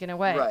innocent get taken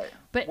away.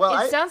 But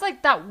it sounds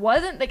like that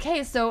wasn't the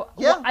case. So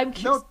I'm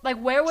curious, like,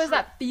 where was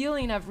that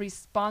feeling of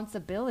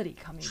responsibility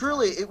coming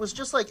from? It was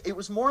just like, it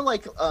was more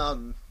like,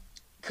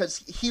 because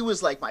he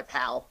was like my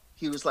pal.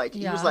 He was like,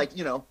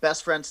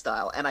 best friend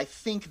style. And I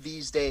think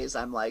these days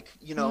I'm like,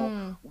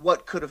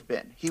 what could have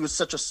been? He was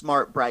such a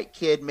smart, bright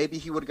kid. Maybe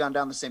he would have gone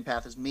down the same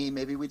path as me.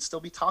 Maybe we'd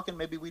still be talking.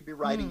 Maybe we'd be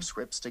writing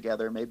scripts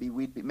together. Maybe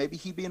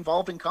he'd be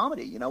involved in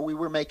comedy. We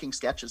were making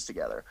sketches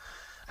together.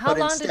 How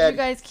long did you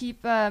guys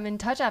keep in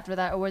touch after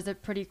that? Or was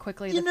it pretty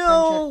quickly?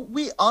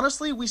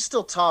 We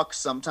still talk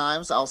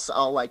sometimes.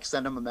 I'll like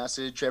send him a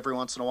message every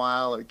once in a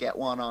while, or get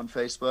one on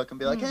Facebook and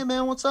be like, hey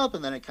man, what's up?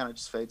 And then it kind of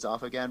just fades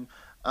off again.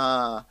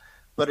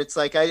 But it's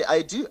like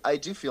I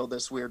do feel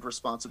this weird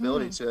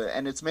responsibility to it,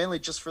 and it's mainly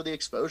just for the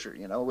exposure.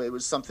 It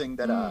was something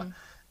that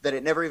that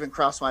it never even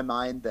crossed my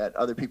mind that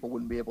other people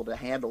wouldn't be able to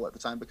handle at the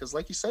time, because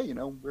like you say,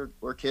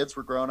 we're kids,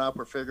 we're growing up,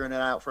 we're figuring it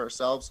out for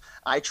ourselves.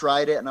 I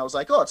tried it and I was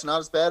like, oh, it's not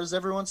as bad as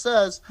everyone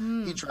says.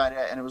 He tried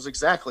it and it was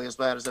exactly as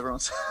bad as everyone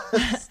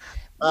says.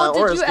 Well,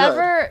 did you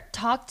ever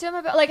talk to him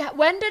about, like,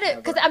 when did it,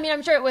 because I mean,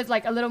 I'm sure it was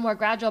like a little more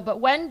gradual, but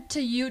when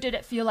to you did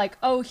it feel like,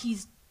 oh,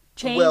 he's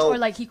changed, or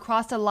like he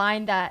crossed a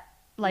line that,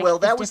 like,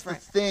 that was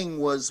different? The thing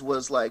was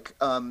like,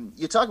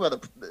 you talk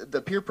about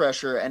the peer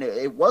pressure, and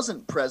it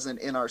wasn't present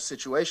in our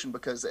situation,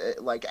 because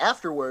like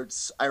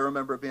afterwards I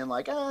remember being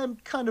like, I'm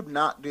kind of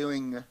not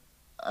doing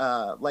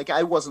like,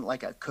 I wasn't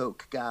like a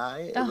coke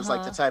guy. It was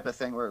like the type of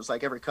thing where it was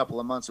like every couple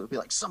of months it would be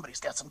like, somebody's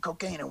got some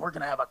cocaine and we're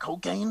gonna have a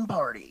cocaine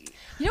party.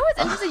 You know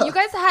what's interesting? You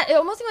guys had, it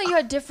almost seemed like you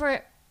had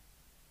different,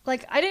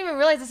 like, I didn't even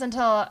realize this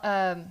until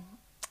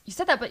you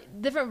said that,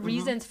 but different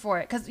reasons for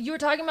it, because you were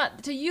talking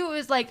about, to you it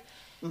was like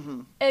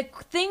a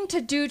thing to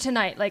do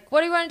tonight. Like,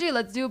 what do you want to do?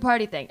 Let's do a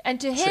party thing. And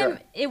to him,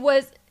 it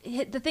was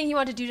the thing he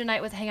wanted to do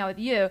tonight was hang out with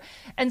you.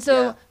 And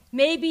so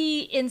maybe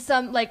in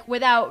some, like,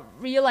 without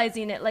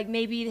realizing it, like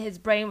maybe his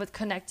brain was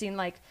connecting,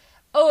 like,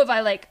 oh, if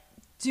I like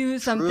do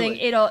something,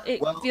 it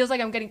feels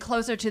like I'm getting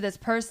closer to this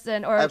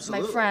person or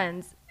my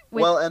friends.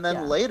 And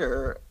then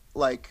later,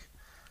 like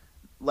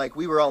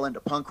we were all into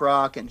punk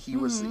rock, and he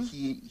was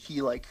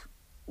he like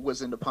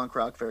was into punk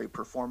rock very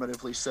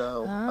performatively,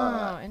 so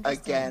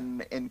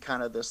again in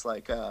kind of this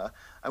like I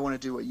want to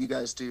do what you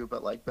guys do,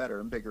 but like better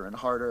and bigger and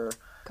harder.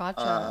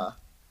 Gotcha.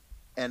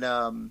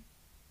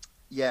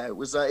 It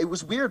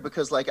was weird,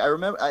 because like I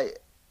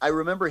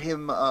remember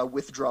him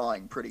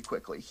withdrawing pretty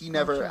quickly. He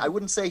never, I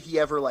wouldn't say he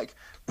ever like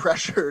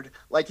pressured,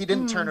 like he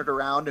didn't turn it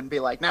around and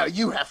be like, now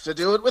you have to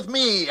do it with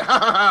me,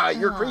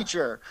 you're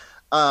creature,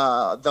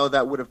 though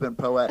that would have been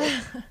poetic.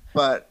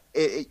 But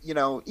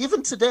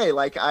even today,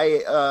 like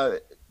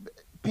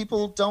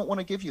people don't want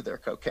to give you their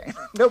cocaine.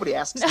 Nobody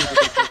asks you to do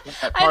cocaine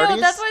at parties. I know,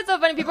 that's why it's so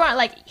funny. People aren't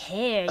like,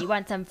 here, you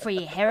want some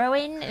free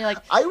heroin? And you're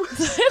like,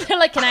 they're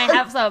like, can I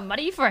have some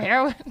money for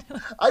heroin?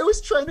 I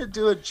was trying to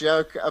do a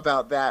joke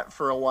about that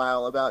for a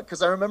while,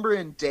 because I remember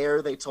in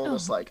DARE they told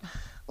us like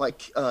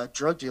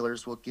drug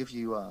dealers will give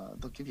you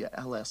they'll give you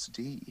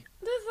LSD.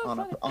 That's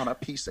on a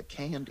piece of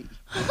candy.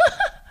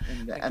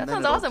 And That then sounds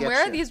it'll awesome. get Where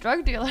are you. these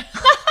drug dealers?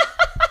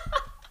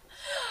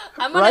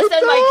 I'm gonna Right,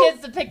 send my though?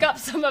 kids to pick up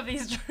some of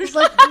these. It's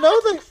like,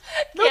 no, they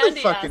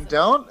Candy fucking acid.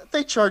 don't.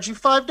 They charge you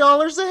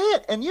 $5 a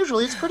hit, and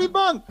usually it's pretty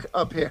bunk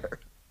up here.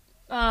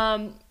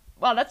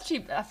 Wow, that's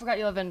cheap. I forgot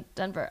you live in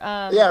Denver.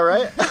 Yeah,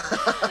 right.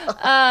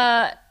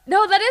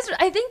 No, that is.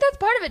 I think that's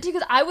part of it too,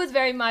 because I was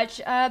very much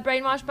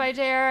brainwashed by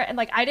Dare, and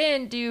like I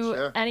didn't do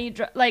Sure. any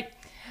like.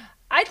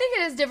 I think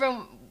it is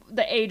different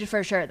the age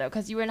for sure though,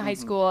 because you were in Mm-hmm. high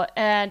school,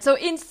 and so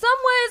in some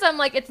ways I'm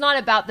like, it's not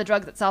about the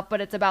drugs itself,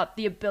 but it's about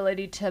the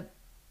ability to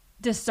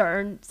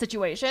discern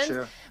situations.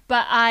 Sure.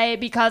 But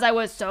because I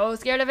was so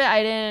scared of it,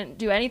 I didn't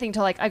do anything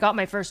till like I got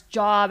my first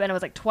job and I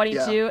was like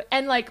 22. Yeah.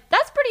 And like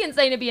that's pretty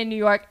insane to be in New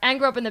York and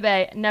grew up in the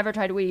Bay, never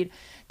tried weed,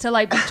 to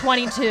like be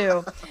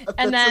 22.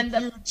 And then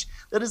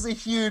That is a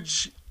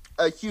huge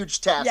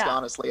task, Yeah.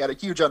 honestly, and a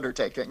huge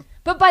undertaking.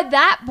 but by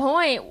that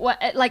point,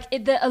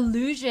 the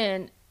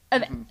illusion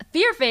of Mm-hmm.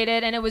 fear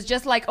faded, and it was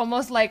just like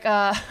almost like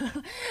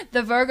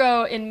the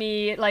Virgo in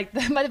me, like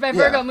my Yeah.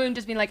 Virgo moon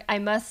just being like, I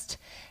must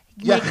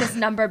Yeah. make this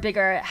number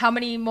bigger. How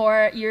many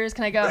more years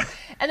can I go?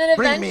 And then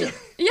Bring eventually, me.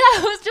 yeah,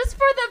 it was just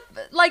for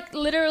the like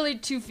literally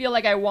to feel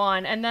like I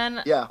won. And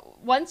then Yeah.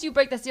 once you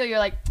break the seal, you're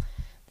like,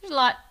 there's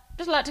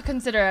a lot to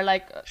consider.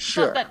 Like, it's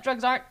Sure. not that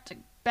drugs aren't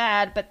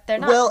bad, but they're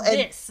not Well, and-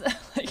 this.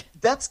 Like,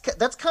 That's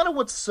kind of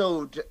what's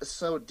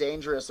so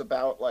dangerous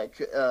about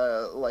like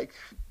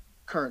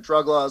current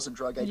drug laws and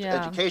drug Yeah.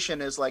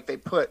 education is like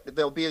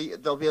they'll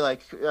be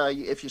like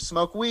if you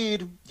smoke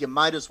weed, you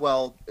might as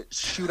well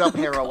shoot up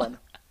heroin.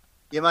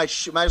 You might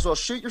as well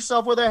shoot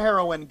yourself with a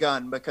heroin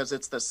gun because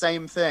it's the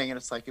same thing, and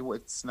it's like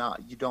it's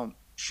not. You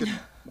shouldn't.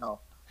 No,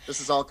 this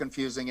is all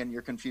confusing, and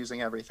you're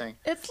confusing everything.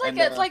 it's like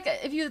And,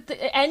 if you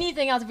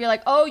anything else, if you're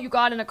like, oh, you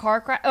got in a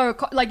car crash, or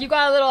like you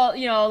got a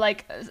little,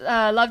 like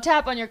love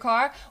tap on your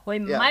car, well,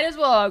 you Yeah. might as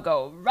well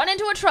go run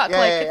into a truck. Yeah,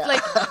 like yeah, it's yeah.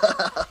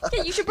 like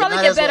yeah, you should probably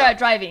might get as better well. at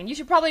driving. You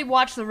should probably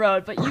watch the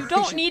road, but you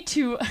don't need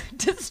to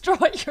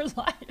destroy your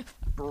life.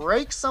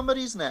 Break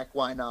somebody's neck.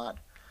 Why not?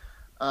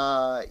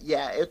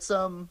 Yeah,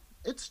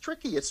 it's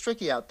tricky. It's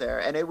tricky out there,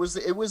 and it was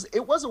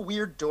a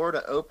weird door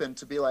to open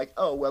to be like,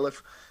 oh well,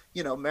 if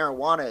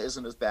marijuana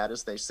isn't as bad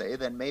as they say,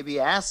 then maybe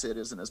acid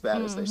isn't as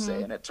bad as they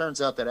say. And it turns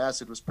out that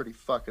acid was pretty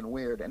fucking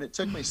weird, and it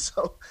took me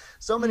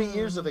so many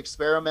years of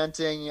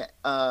experimenting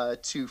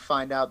to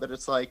find out that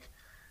it's like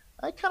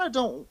I kind of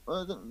don't.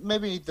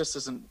 Maybe this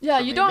isn't. Yeah,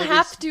 for you me. don't Maybe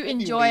have it's- to maybe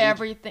enjoy weed.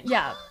 everything.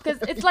 Yeah, because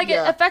it's like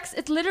Yeah. it affects.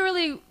 It's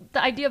literally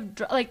the idea of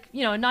like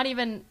not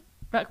even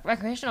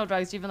recreational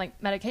drugs, even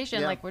like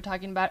medication, Yeah. like we're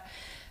talking about.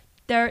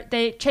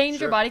 They change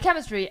your Sure. body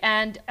chemistry,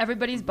 and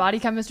everybody's body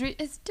chemistry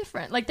is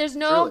different. Like there's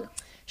no. Truly.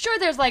 Sure,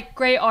 there's like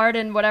great art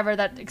and whatever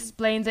that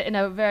explains it in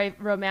a very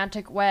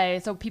romantic way.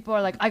 So people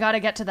are like, I gotta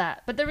get to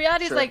that. But the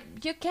reality Sure. is like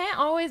you can't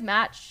always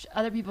match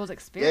other people's Yeah.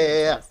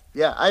 experiences.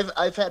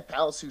 I've had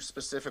pals who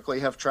specifically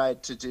have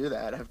tried to do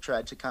that. Have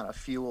tried to kind of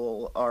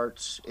fuel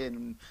art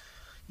in,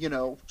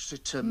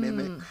 to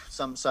mimic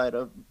some sort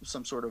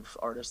of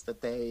artist that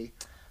they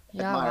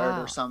Yeah, admired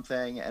wow. or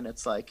something. And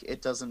it's like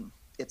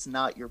it's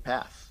not your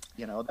path.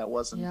 That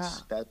wasn't Yeah.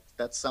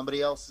 that's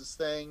somebody else's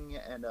thing,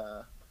 and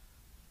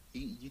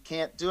you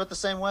can't do it the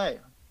same way.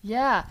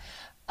 Yeah.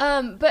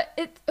 But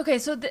okay.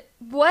 So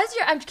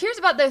I'm curious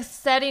about the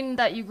setting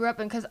that you grew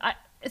up in, because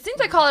it seems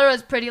like Colorado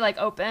is pretty like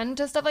open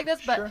to stuff like this.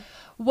 But Sure.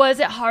 was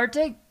it hard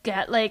to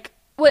get like?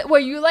 Were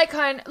you like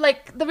kind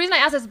like the reason I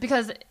ask this is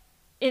because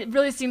it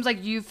really seems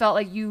like you felt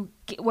like you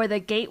were the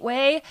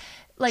gateway.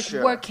 Like,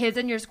 Sure. were kids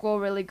in your school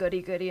really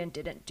goody and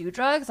didn't do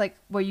drugs? Like,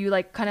 were you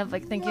like kind of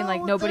like thinking like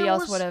No, nobody there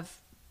else was- would have?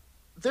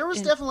 There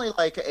was definitely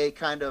like a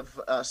kind of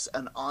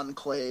an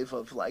enclave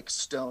of like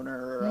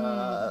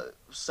stoner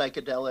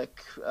psychedelic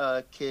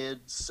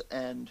kids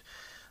and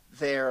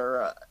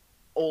their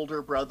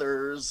older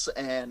brothers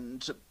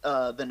and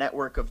the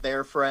network of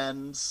their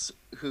friends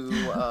who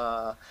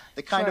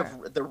the kind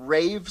Sure. of the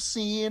rave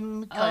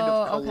scene kind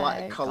Oh, of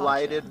okay,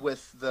 collided gotcha.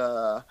 with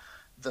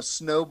the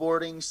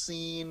snowboarding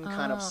scene,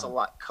 kind of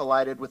Oh.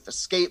 collided with the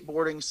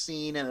skateboarding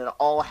scene, and it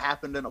all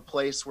happened in a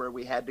place where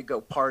we had to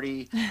go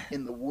party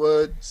in the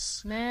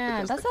woods.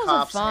 Man, because that the sounds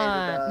cops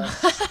fun.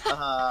 hated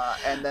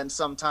us. And then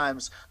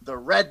sometimes the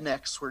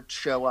rednecks would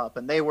show up,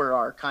 and they were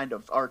our kind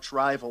of arch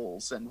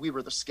rivals, and we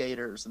were the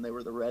skaters, and they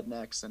were the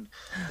rednecks, and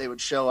they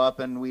would show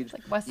up, and we'd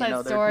Like West you Side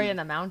know, there'd Story be- in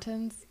the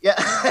mountains. yeah,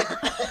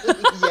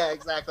 yeah,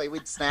 exactly.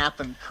 We'd snap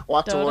and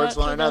walk towards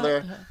one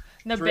another.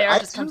 The Through- bear I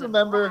just do comes in.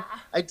 remember.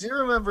 I do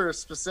remember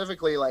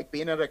specifically like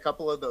being at a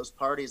couple of those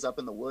parties up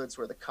in the woods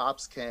where the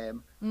cops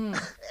came, Mm.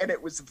 and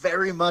it was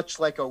very much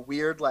like a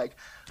weird like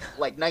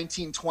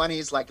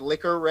 1920s like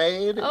liquor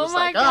raid. It Oh was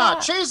my like God.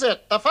 cheese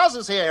it, the fuzz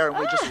is here, and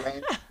we just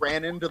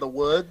ran into the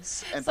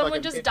woods and Someone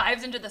fucking just hit-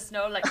 dives into the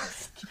snow like,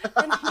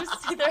 and you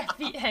just see their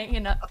feet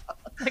hanging up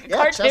like a Yeah,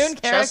 cartoon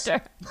Chess-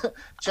 character.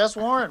 Chess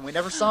Warren. We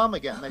never saw him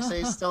again. They say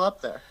he's still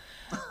up there.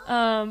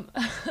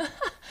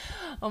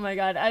 Oh my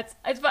God,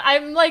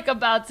 I'm like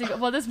about to.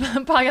 Well, this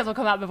podcast will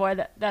come out before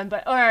then,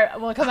 or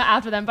will come out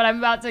after then. But I'm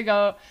about to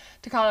go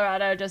to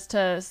Colorado just to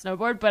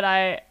snowboard, but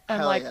I'm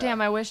Hell like, yeah.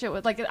 damn, I wish it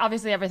would, like,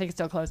 obviously everything's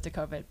still closed to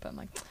COVID, but I'm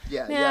like,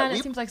 Yeah, man, yeah.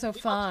 it seems like so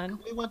fun.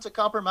 We went to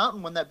Copper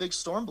Mountain when that big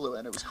storm blew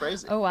in. It was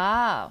crazy. Oh,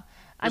 wow.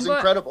 It was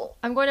incredible.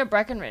 I'm going to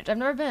Breckenridge. I've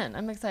never been.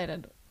 I'm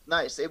excited.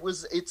 Nice.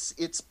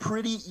 It's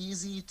pretty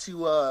easy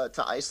to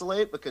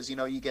isolate because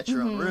you get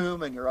your own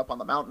room and you're up on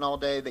the mountain all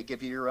day. They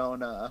give you your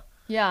own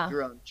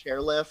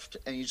chairlift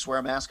and you just wear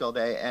a mask all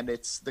day, and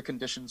the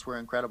conditions were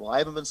incredible. I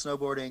haven't been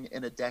snowboarding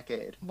in a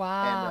decade.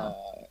 Wow.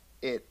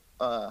 And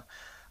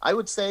I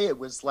would say it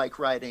was like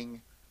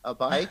riding a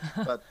bike,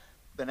 but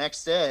the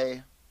next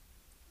day,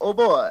 oh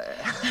boy.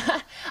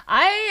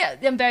 I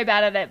am very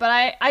bad at it, but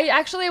I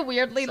actually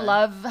weirdly Same.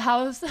 love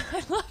how this is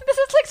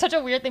like such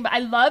a weird thing, but I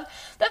love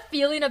the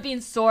feeling of being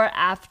sore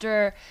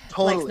after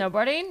Totally. like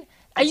snowboarding.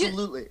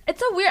 Absolutely. It's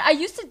so weird. I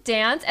used to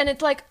dance, and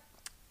it's like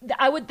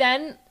I would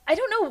then, I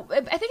don't know,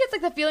 I think it's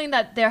like the feeling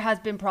that there has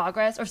been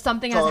progress or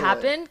something has Totally.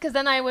 happened, because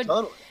then I would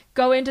Totally.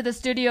 go into the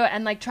studio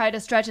and like try to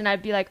stretch, and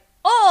I'd be like,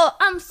 oh,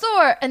 I'm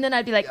sore, and then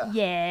I'd be like,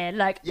 Yeah.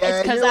 like Yeah,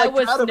 it's because you're, I like,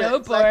 was proud of it.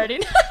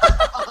 snowboarding.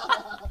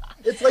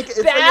 It's like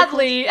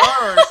Badly. Like a cool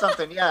car or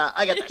something. Yeah,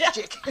 I got that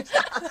shit.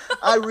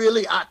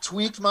 I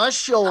tweaked my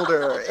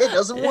shoulder. It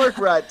doesn't work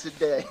right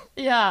today.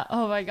 Yeah.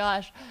 Oh my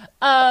gosh.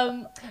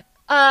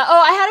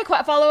 I had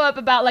a follow up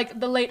about like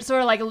the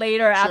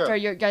later after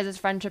your guys'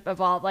 friendship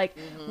evolved. Like,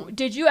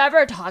 did you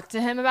ever talk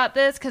to him about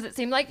this? Because it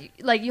seemed like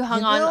you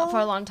hung on for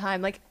a long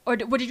time. Like, or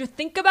did you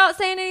think about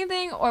saying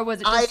anything, or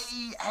was it just...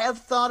 I have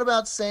thought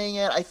about saying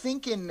it. I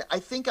think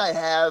I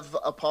have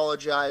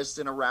apologized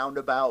in a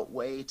roundabout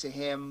way to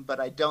him, but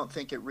I don't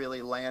think it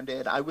really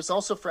landed. I was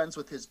also friends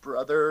with his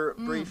brother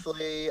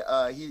briefly.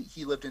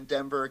 He lived in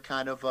Denver,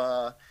 kind of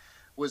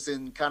was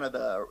in kind of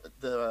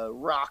the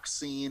rock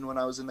scene when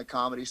I was in the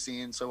comedy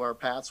scene, so our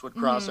paths would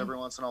cross every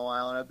once in a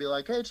while, and I'd be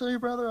like, hey, tell your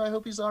brother I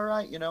hope he's all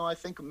right. I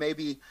think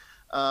maybe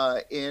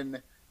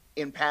in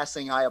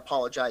passing I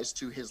apologized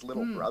to his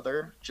little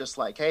brother, just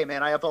like, hey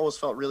man, I have always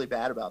felt really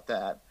bad about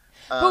that.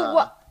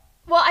 Well,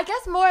 I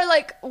guess more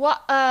like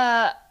what,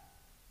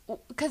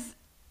 because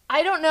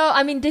I don't know.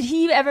 I mean, did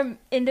he ever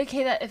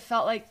indicate that it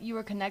felt like you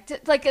were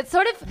connected? Like, it's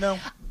sort of No.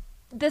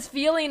 this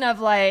feeling of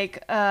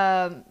like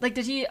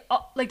did he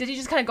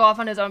just kind of go off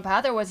on his own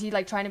path, or was he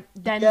like trying to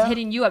then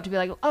hitting you up to be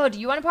like, oh, do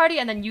you want to party?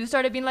 And then you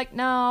started being like,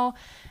 no.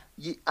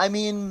 I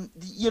mean,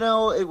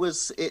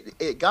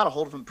 it got a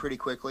hold of him pretty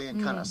quickly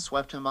and kind of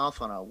swept him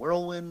off on a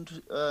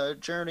whirlwind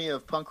journey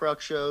of punk rock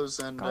shows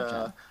and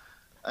Gotcha.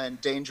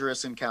 And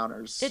dangerous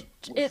encounters.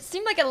 It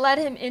seemed like it led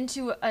him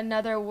into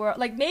another world.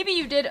 Like, maybe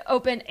you did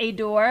open a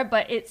door,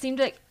 but it seemed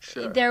like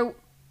Sure.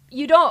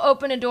 you don't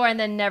open a door and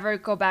then never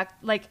go back.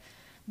 Like,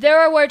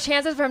 there were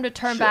chances for him to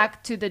turn Sure.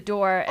 back to the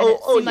door, and it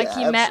seemed like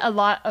he met a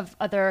lot of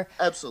other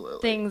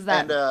Absolutely things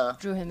that and,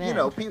 drew him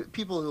in.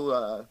 People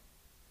who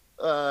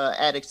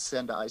addicts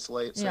tend to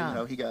isolate, so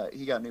Yeah.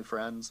 he got new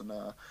friends, and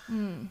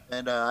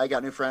I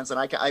got new friends, and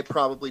I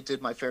probably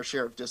did my fair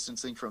share of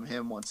distancing from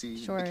him once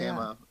he became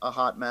a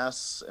hot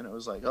mess, and it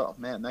was like, oh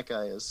man, that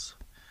guy is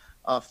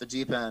off the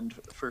deep end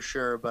for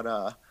sure.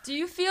 But do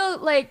you feel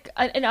like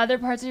in other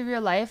parts of your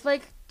life,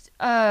 like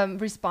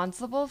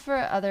responsible for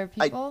other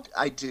people?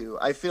 I do.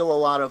 I feel a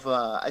lot of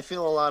I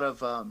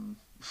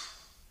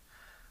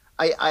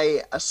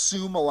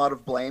assume a lot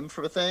of blame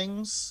for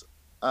things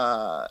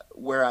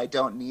where I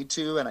don't need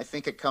to, and I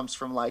think it comes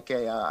from like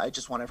I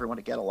just want everyone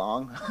to get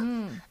along,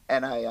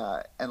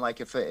 and like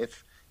if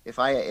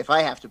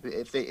I have to be,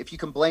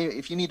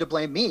 if you need to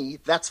blame me,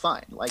 that's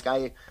fine. Like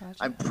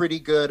I'm pretty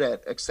good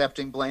at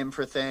accepting blame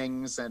for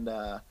things, and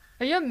Are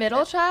you a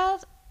middle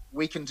child?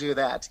 we can do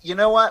that. You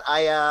know what?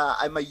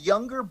 I'm a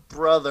younger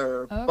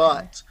brother, Okay.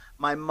 but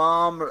my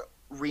mom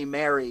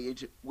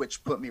remarried,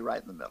 which put me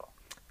right in the middle.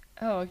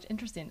 Oh,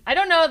 interesting. I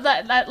don't know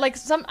that like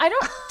I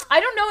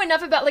don't know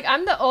enough about, like,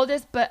 I'm the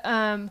oldest, but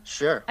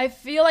Sure. I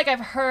feel like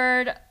I've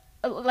heard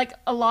like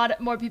a lot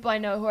more people I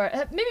know who are,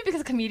 maybe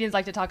because comedians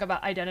like to talk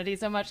about identity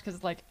so much,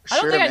 because like I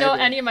don't Sure, think I know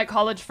maybe. any of my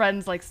college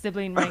friends like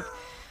sibling rank,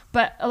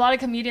 but a lot of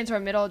comedians who are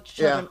middle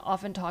children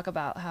often talk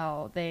about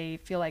how they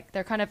feel like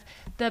they're kind of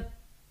the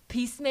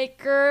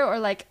peacemaker, or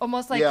like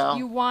almost like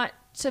you want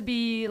to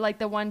be like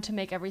the one to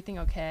make everything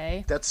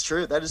okay. That's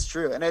true. That is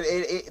true. And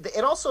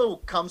it also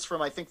comes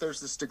from, I think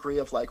there's this degree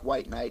of like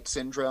white knight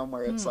syndrome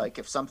where it's like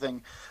if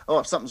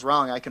something's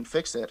wrong, I can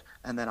fix it,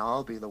 and then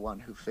I'll be the one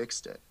who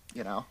fixed it,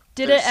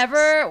 Did it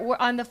ever,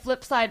 on the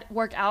flip side,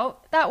 work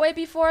out that way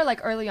before, like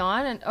early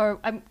on,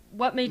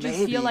 what made you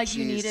feel like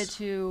you needed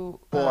to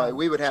Boy,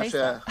 we would have chase to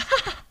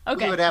that?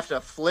 Okay. we would have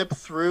to flip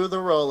through the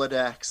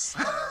Rolodex.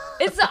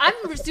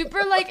 I'm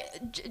super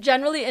like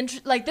generally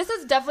like this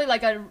is definitely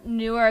like a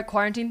newer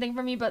quarantine thing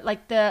for me, but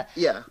like the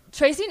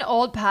tracing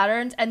old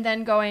patterns and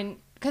then going,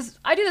 because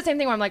I do the same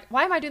thing where I'm like,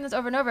 why am I doing this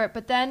over and over?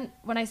 But then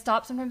when I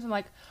stop, sometimes I'm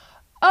like,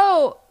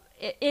 oh,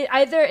 it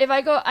either if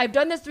I go, I've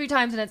done this 3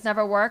 times and it's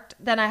never worked,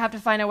 then I have to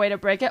find a way to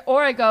break it,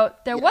 or I go,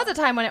 there was a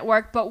time when it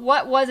worked, but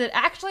what was it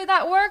actually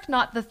that worked?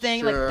 Not the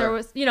thing, like there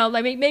was,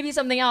 like maybe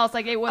something else,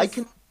 like it was.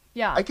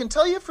 Yeah. I can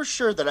tell you for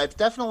sure that I've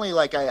definitely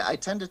like I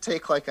tend to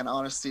take like an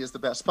honesty is the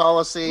best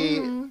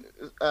policy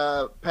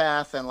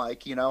path, and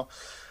like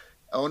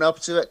own up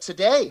to it.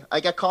 Today I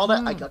got called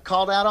out. I got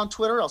called out on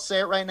Twitter. I'll say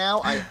it right now.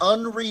 I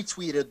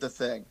unretweeted the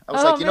thing. I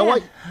was Oh, like, you know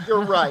man. what?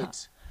 You're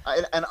right.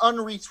 And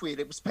unretweet.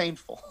 It was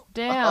painful.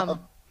 Damn.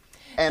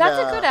 And,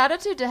 That's a good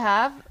attitude to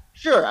have.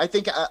 Sure. I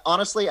think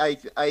honestly, I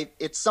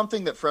it's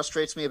something that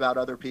frustrates me about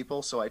other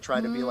people. So I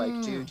try to be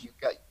like, dude, you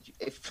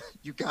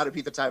got to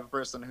be the type of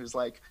person who's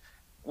like,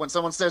 when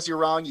someone says you're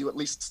wrong, you at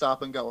least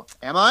stop and go,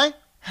 am I?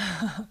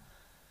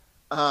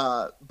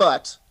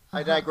 But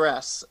I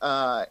digress.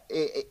 I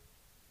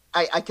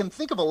can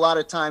think of a lot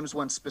of times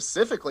when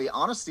specifically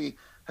honesty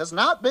has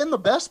not been the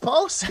best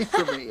policy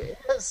for me. It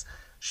has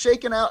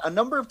shaken out a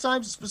number of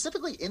times,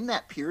 specifically in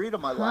that period of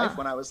my life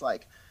when I was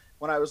like,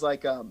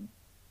 partying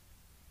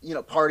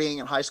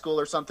in high school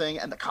or something,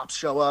 and the cops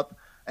show up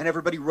and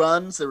everybody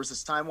runs. There was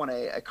this time when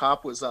a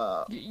cop was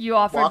You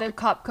offered the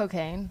cop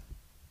cocaine.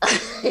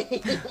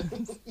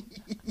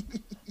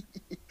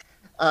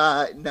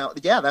 No,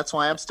 yeah, that's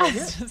why I'm still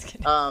here. Just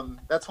kidding.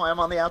 That's why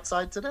I'm on the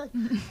outside today.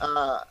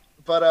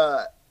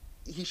 But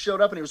he showed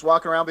up and he was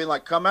walking around being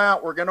like, "Come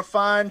out, we're gonna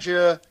find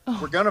you.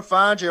 We're gonna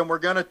find you, and we're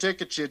gonna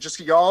ticket you.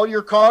 Just all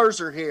your cars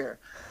are here."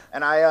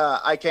 And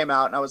I came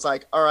out and I was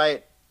like, "All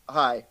right,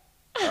 hi,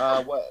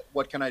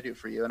 what can I do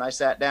for you?" And I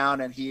sat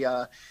down and he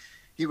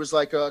was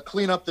like,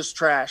 "Clean up this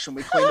trash," and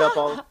we cleaned up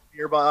all the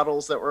beer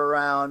bottles that were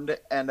around,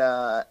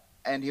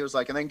 and he was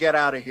like, "And then get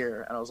out of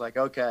here." And I was like,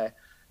 "Okay."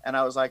 And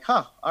I was like,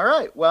 "Huh, all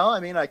right. Well, I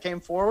mean, I came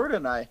forward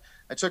and I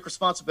took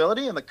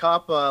responsibility, and the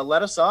cop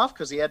let us off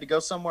because he had to go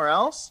somewhere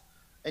else.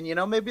 And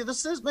maybe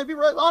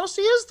right.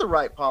 Honesty is the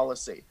right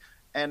policy."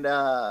 And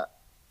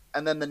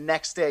then the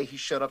next day he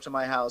showed up to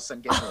my house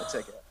and gave me a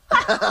ticket.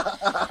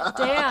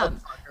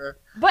 Damn.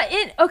 But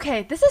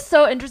okay, this is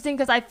so interesting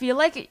because I feel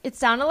like it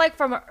sounded like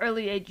from an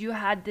early age you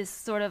had this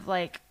sort of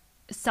like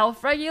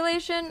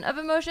self-regulation of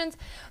emotions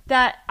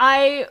that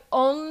I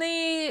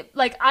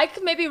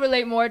could maybe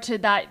relate more to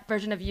that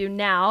version of you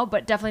now,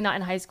 but definitely not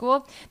in high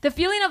school. The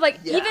feeling of like,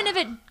 even if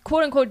it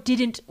quote unquote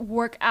didn't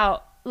work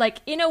out, like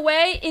in a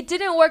way it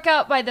didn't work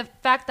out by the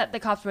fact that the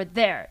cops were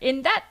there.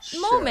 In that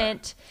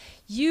moment,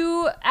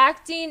 you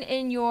acting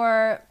in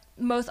your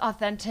most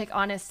authentic,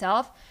 honest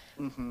self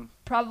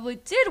probably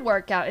did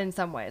work out in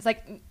some ways.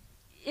 Like,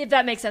 if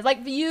that makes sense.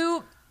 Like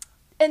you...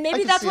 And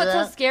maybe that's what's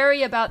so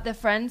scary about the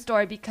friend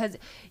story, because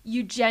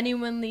you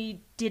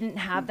genuinely didn't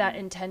have that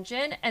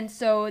intention. And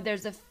so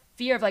there's a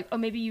fear of like, oh,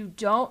 maybe you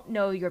don't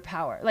know your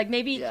power. Like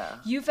maybe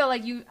you felt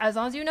like as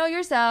long as you know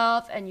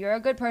yourself and you're a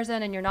good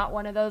person and you're not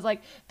one of those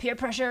like peer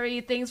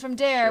pressure-y things from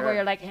Dare where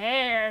you're like,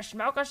 hey,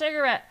 smoke a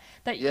cigarette,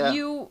 that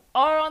you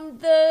are on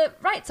the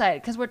right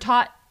side, because we're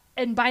taught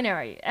in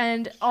binary.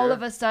 And all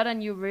of a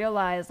sudden you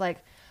realize like,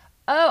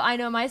 oh, I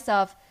know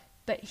myself,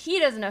 but he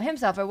doesn't know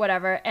himself or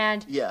whatever,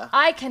 and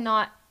I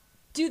cannot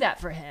do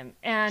that for him,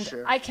 and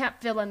I can't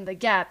fill in the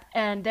gap,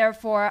 and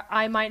therefore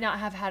I might not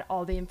have had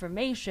all the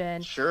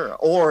information.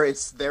 Or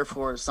it's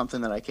therefore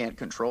something that I can't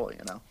control,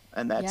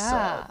 and that's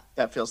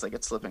that feels like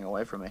it's slipping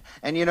away from me.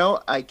 And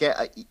I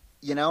get,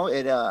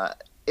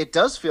 it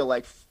does feel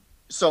like.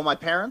 So my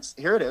parents,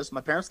 here it is.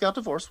 My parents got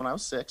divorced when I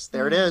was 6.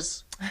 There it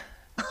is.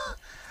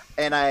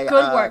 And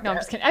good work. No, I'm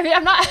just kidding. I mean,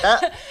 I'm not.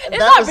 It's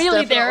not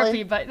really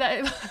therapy, but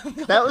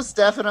that was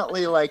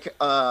definitely like.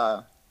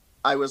 I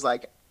was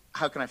like,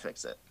 how can I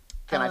fix it?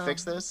 Can I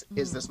fix this?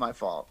 Is this my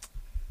fault?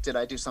 Did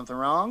I do something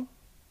wrong?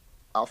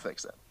 I'll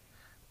fix it.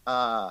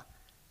 And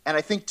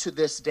I think to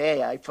this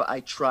day, I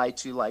try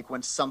to like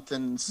when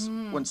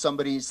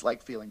somebody's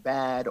like feeling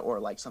bad,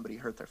 or like somebody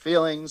hurt their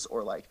feelings,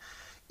 or like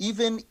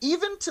even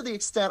to the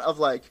extent of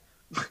like.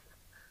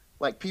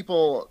 Like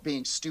people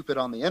being stupid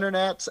on the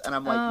internet, and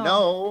I'm like,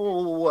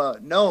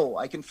 no,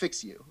 I can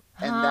fix you,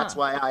 and that's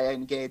why I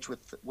engage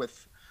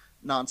with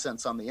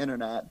nonsense on the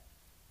internet.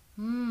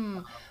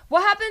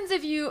 What happens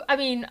if you? I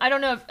mean, I don't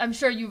know. I'm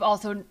sure you've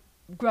also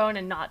grown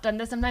and not done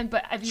this sometimes,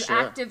 but have you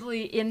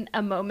actively in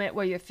a moment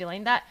where you're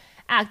feeling that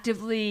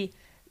actively,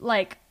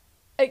 like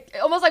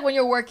almost like when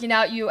you're working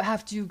out, you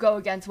have to go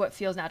against what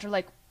feels natural.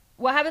 Like,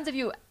 what happens if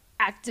you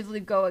actively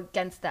go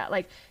against that?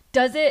 Like,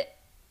 does it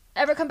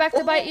ever come back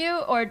to bite you,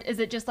 or is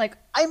it just like,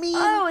 I mean,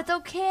 oh, it's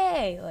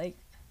okay? Like,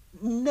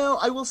 no,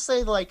 I will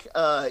say like,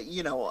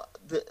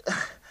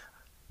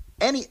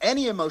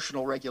 any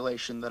emotional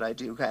regulation that I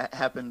do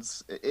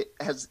happens.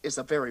 Is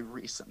a very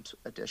recent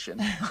addition.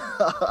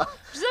 It's okay.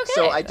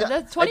 So I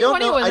don't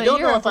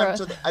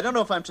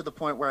know if I'm to the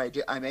point where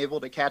I'm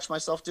able to catch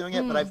myself doing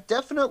it, but I've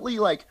definitely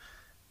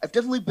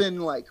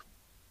been like,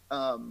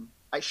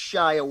 I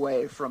shy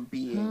away from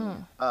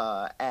being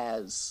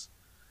as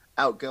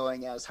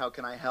outgoing as how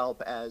can I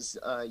help, as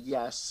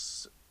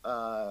yes,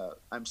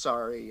 I'm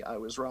sorry, I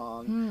was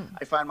wrong.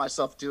 I find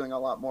myself doing a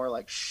lot more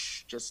like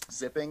just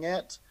zipping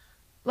it,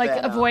 like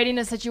avoiding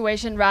a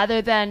situation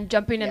rather than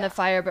jumping in the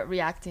fire but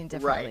reacting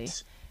differently.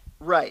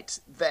 Right.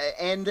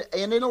 And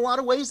in a lot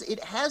of ways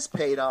it has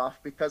paid off,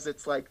 because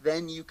it's like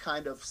then you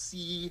kind of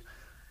see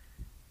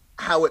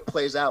how it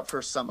plays out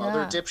for some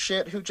other Yeah.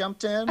 dipshit who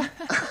jumped in.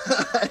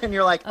 And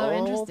you're like, Oh, oh,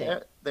 interesting.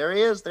 there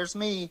he is. There's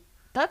me.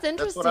 That's That's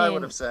interesting. what I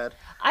would have said.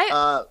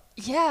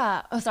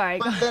 Yeah. Oh, sorry.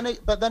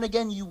 But then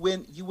again, you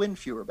win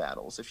fewer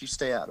battles if you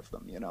stay out of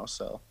them, you know.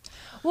 So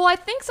Well, I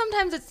think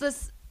sometimes it's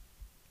this.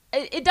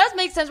 It does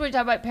make sense when you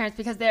talk about parents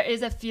because there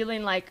is a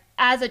feeling like,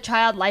 as a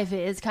child, life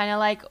is kind of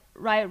like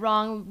right,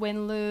 wrong,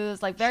 win,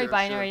 lose, like very Sure,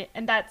 binary, sure.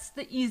 and that's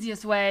the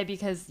easiest way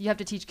because you have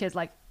to teach kids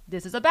like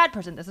this is a bad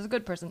person, this is a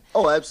good person.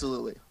 oh,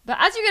 absolutely. But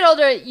as you get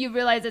older, you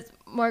realize it's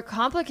more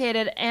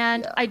complicated,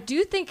 and Yeah. I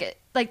do think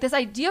like this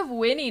idea of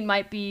winning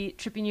might be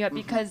tripping you up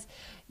because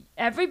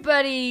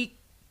everybody,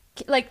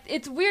 like,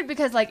 it's weird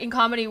because like in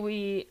comedy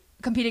we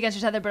compete against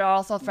each other but are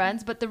also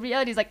friends, but the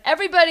reality is like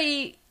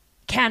everybody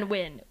can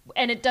win,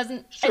 and it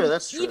doesn't. Sure, and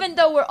that's true. Even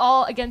though we're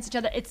all against each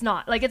other, it's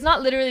not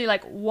literally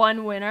like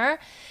one winner,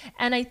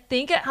 and I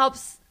think it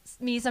helps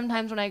me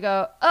sometimes when I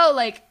go, oh,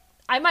 like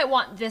I might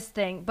want this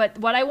thing, but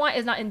what I want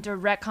is not in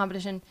direct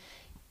competition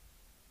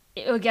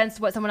against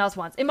what someone else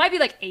wants. It might be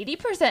like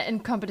 80% in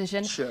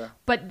competition, Sure.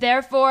 but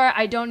therefore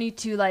I don't need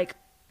to like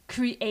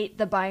create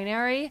the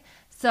binary.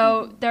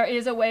 So there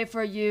is a way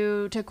for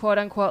you to quote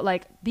unquote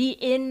like be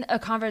in a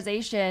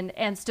conversation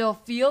and still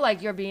feel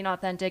like you're being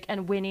authentic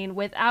and winning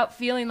without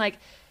feeling like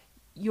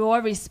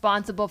you're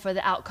responsible for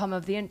the outcome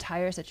of the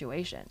entire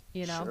situation,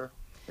 you know? Sure.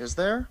 Is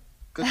there?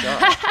 Good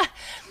job.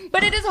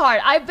 But it is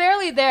hard. I'm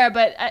barely there,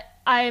 but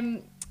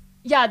I'm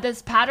yeah,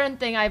 this pattern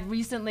thing, I've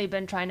recently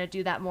been trying to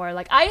do that more.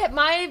 Like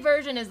my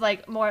version is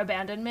like more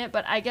abandonment,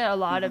 but I get a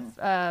lot of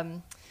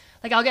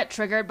like I'll get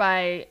triggered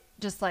by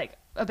just like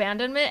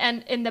abandonment,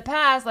 and in the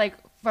past, like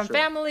from Sure.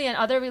 family and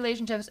other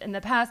relationships in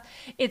the past,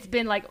 it's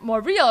been like more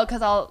real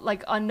because I'll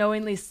like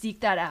unknowingly seek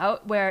that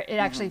out where it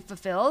actually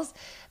fulfills.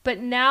 But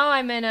now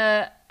I'm in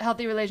a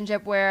healthy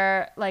relationship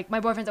where like my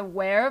boyfriend's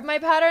aware of my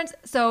patterns.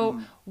 So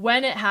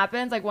when it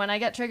happens, like when I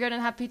get triggered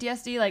and have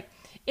PTSD, like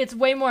it's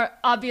way more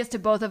obvious to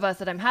both of us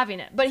that I'm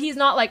having it. But he's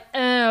not like,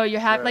 oh, you're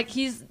having, Sure. like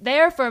he's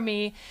there for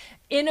me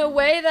in a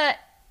way that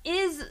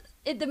is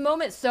at the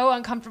moment so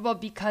uncomfortable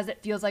because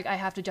it feels like I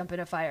have to jump in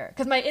a fire.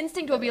 Because my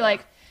instinct will be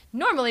like,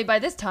 normally by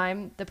this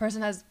time the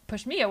person has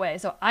pushed me away,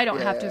 so I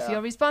don't have to Yeah.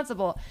 feel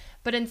responsible.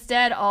 But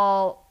instead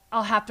I'll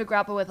have to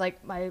grapple with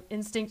like my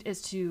instinct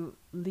is to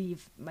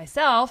leave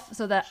myself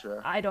so that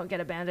Sure. I don't get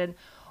abandoned,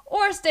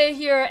 or stay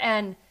here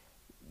and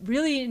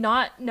really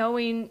not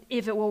knowing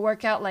if it will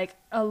work out, like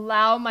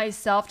allow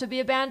myself to be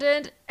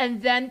abandoned,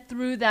 and then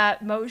through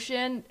that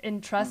motion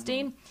in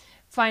trusting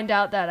find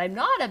out that I'm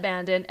not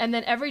abandoned, and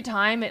then every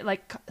time it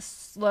like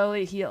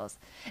slowly heals.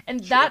 And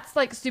that's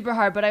like super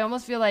hard, but I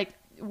almost feel like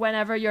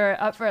whenever you're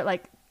up for it,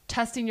 like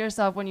testing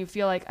yourself when you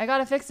feel like I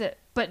gotta fix it,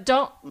 but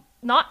don't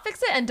not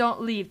fix it and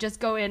don't leave, just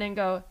go in and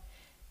go,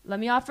 let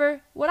me offer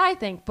what I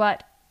think,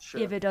 but Sure.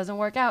 if it doesn't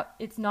work out,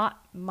 it's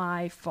not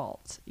my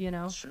fault, you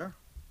know? Sure.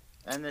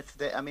 And if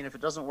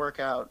it doesn't work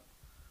out,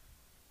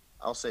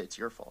 I'll say it's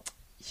your fault.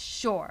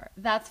 Sure,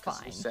 that's 'Cause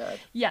fine. You said,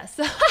 Yes.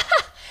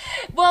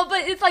 Well,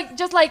 but it's like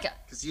just like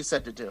because you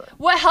said to do it.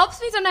 what helps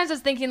me sometimes is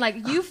thinking like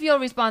you feel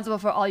responsible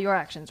for all your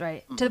actions,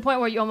 right? To the point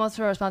where you almost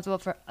feel responsible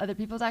for other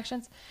people's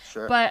actions.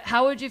 Sure. But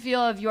how would you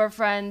feel if your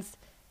friends,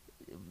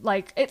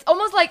 like, it's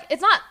almost like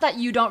it's not that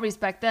you don't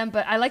respect them,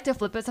 but I like to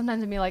flip it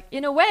sometimes and be like,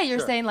 in a way, you're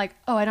Sure. saying like,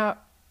 oh, I don't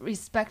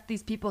respect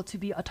these people to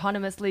be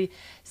autonomously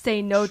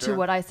say no to Sure.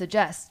 what I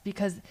suggest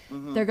because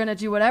they're gonna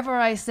do whatever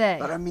I say.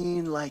 But I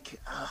mean, like,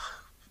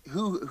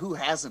 who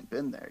hasn't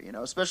been there? You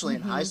know, especially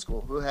in high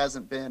school, who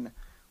hasn't been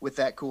with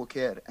that cool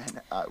kid?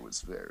 And I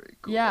was very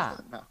cool. Yeah. With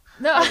it. No,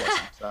 No. I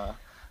wasn't.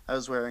 I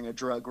was wearing a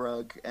drug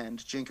rug and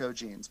Jinko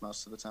jeans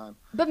most of the time.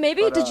 But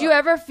maybe But, did you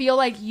ever feel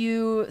like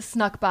you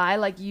snuck by,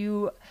 like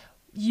you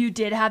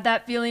did have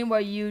that feeling where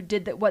you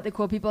did what the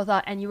cool people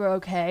thought and you were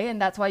okay,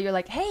 and that's why you're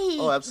like, hey,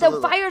 Oh, the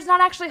absolutely. fire's not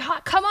actually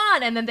hot, come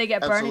on, and then they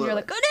get burned and you're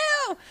like, Absolutely.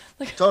 oh no,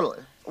 like, Totally.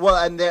 Well,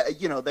 and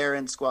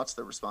therein squats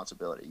the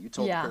responsibility. You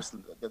told Yeah. the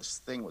person that this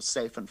thing was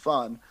safe and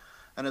fun,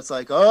 and it's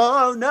like,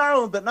 oh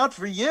no, but not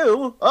for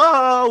you.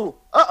 Oh,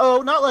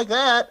 not like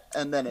that.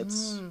 And then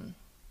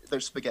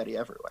there's spaghetti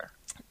everywhere.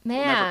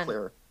 Never man,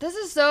 clear.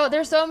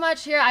 there's so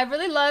much here. I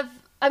really love.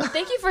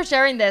 Thank you for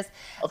sharing this.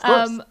 Of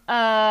course.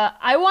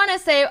 I want to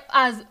say,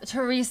 as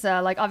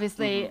Teresa, like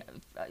obviously,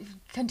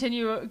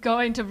 continue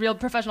going to real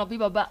professional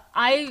people, but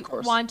I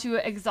course. want to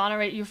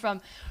exonerate you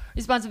from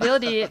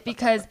responsibility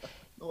because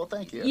Well,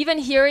 thank you. even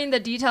hearing the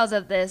details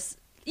of this,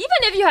 even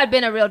if you had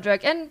been a real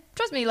jerk, and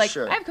trust me, like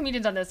Sure. I have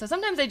comedians on this, so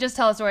sometimes they just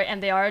tell a story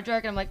and they are a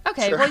jerk, and I'm like,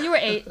 okay, Sure. well, you were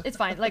 8, it's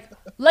fine. Like,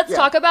 let's Yeah.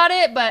 talk about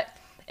it. But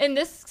in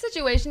this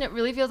situation, it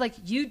really feels like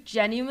you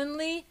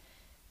genuinely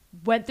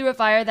went through a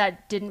fire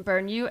that didn't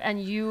burn you,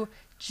 and you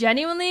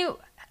genuinely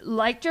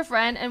liked your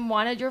friend and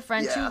wanted your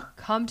friend Yeah. to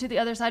come to the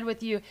other side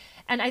with you.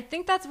 And I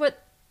think that's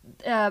what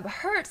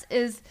hurts,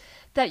 is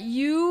that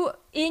you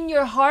in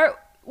your heart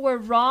were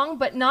wrong,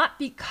 but not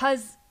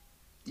because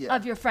Yeah.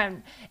 of your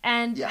friend,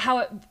 and Yeah. how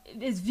it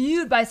is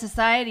viewed by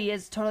society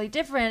is totally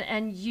different,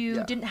 and you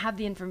Yeah. didn't have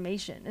the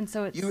information, and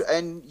so it's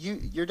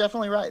You're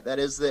definitely right. That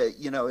is it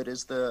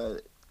is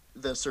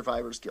the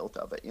survivor's guilt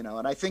of it, you know.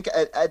 And I think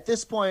at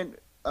this point,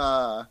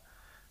 I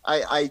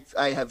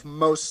have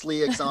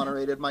mostly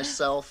exonerated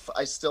myself.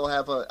 I still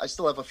have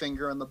a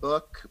finger in the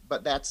book,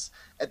 but that's,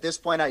 at this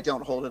point, I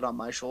don't hold it on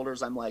my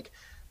shoulders. I'm like,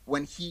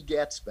 when he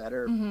gets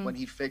better, when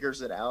he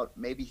figures it out,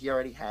 maybe he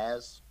already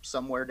has,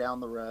 somewhere down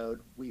the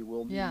road, we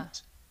will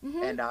meet,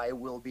 and I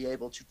will be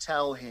able to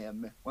tell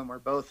him when we're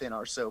both in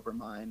our sober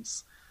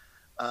minds,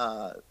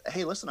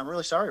 hey, listen, I'm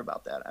really sorry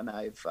about that, and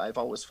I've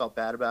always felt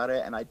bad about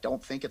it, and I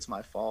don't think it's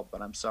my fault,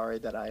 but I'm sorry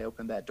that I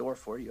opened that door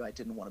for you. I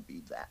didn't want to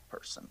be that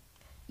person.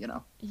 You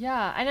know?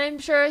 Yeah, and I'm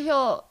sure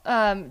he'll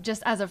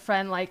just as a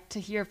friend like to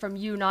hear from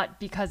you, not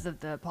because of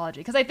the apology,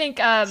 because I think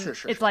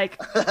it's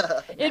like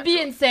it'd be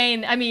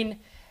insane. I mean,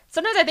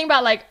 sometimes I think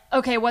about like,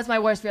 okay, what's my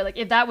worst fear? Like,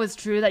 if that was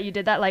true that you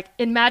did that, like,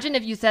 imagine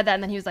if you said that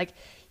and then he was like,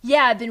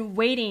 yeah, I've been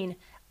waiting.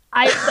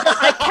 I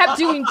kept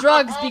doing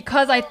drugs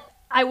because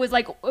I was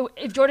like,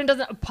 if Jordan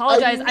doesn't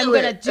apologize, I'm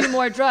gonna do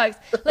more drugs.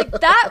 Like,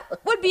 that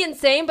would be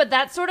insane. But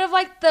that's sort of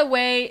like the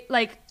way,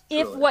 like,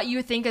 if what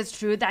you think is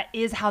true, that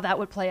is how that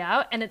would play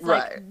out, and it's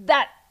like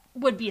that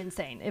would be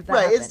insane if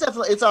that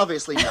happened. It's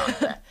obviously not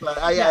that, but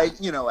I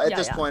you know, at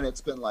this point,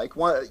 it's been like,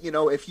 you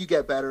know, if you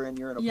get better and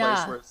you're in a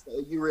place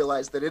where you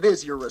realize that it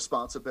is your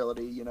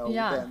responsibility, you know,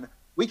 then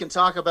we can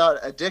talk about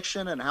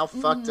addiction and how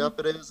fucked up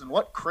it is and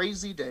what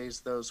crazy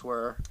days those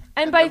were.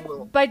 And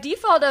by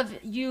default of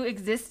you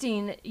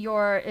existing,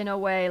 you're in a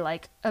way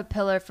like a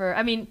pillar for,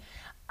 I mean,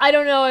 I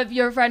don't know if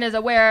your friend is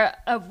aware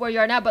of where you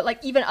are now, but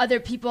like even other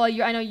people, I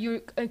know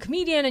you're a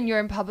comedian and you're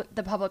in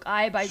the public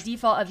eye. By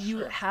default of you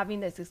having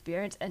this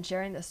experience and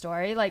sharing the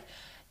story, like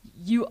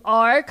you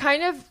are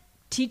kind of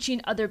teaching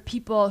other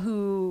people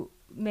who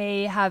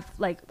may have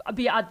like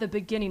be at the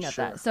beginning of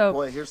that. So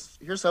boy,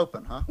 here's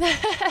hoping, huh?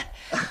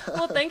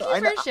 Well, thank you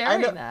for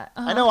sharing that.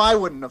 I know I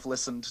wouldn't have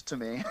listened to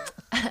me.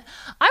 I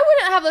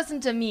wouldn't have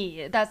listened to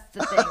me. That's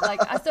the thing. Like,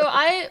 so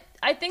I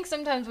think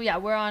sometimes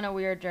we're on a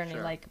weird journey.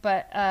 Like,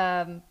 but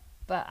I'm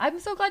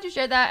so glad you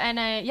shared that. And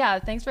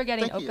thanks for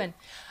getting open.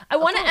 I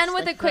want to end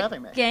with a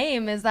quick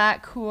game. Is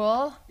that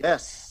cool?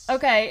 Yes.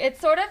 Okay.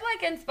 It's sort of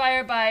like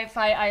inspired by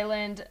Fight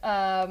Island,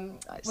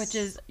 which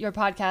is your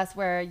podcast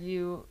where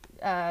you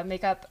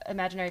make up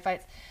imaginary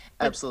fights.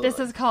 But absolutely. This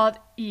is called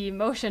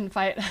Emotion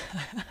Fight.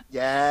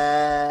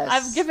 Yes.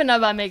 I've given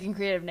up on making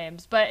creative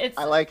names, but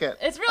I like it.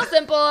 It's real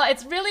simple.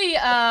 It's really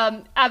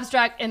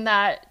abstract in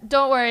that,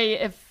 don't worry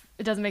if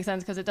it doesn't make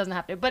sense because it doesn't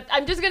have to. But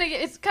I'm just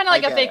it's kind of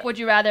like a fake would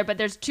you rather, but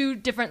there's two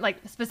different like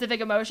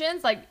specific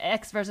emotions, like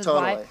X versus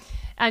Y.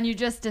 And you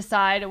just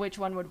decide which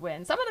one would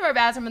win. Some of them are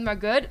bad, some of them are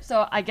good.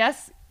 So I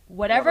guess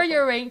whatever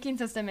your ranking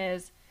system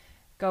is,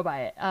 go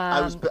by it.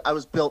 I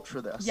was built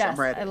for this. Yes, I'm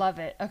ready. I love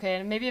it. Okay,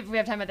 and maybe if we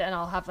have time at the end,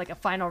 I'll have like a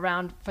final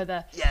round for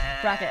the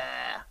bracket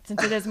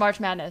since it is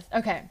March Madness.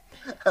 Okay,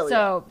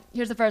 so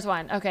here's the first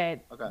one.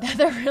 Okay.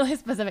 They're really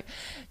specific.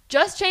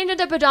 Just change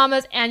into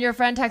pajamas and your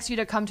friend texts you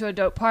to come to a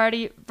dope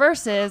party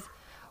versus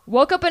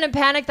woke up in a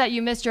panic that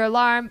you missed your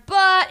alarm,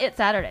 but it's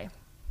Saturday.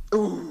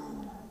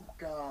 Ooh,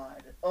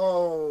 God.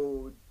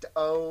 Oh,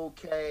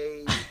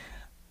 okay.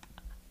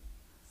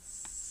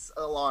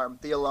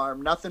 The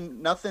alarm.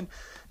 Nothing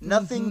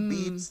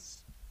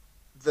beats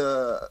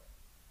the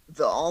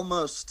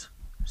almost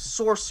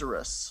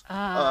sorcerous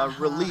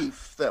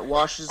relief that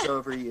washes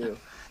over you,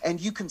 and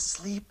you can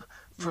sleep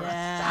for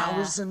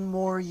 1,000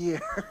 more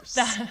years.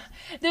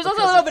 There's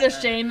also a little bit of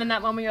shame in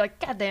that moment. You're like,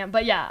 God damn.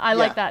 But I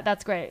like that.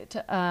 That's great.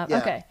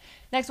 Okay.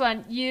 Next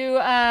one.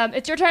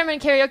 It's your turn in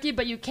karaoke,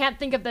 but you can't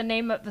think of the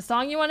name of the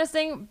song you want to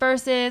sing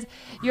versus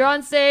you're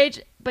on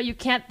stage, but you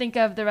can't think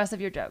of the rest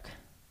of your joke.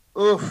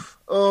 Oof.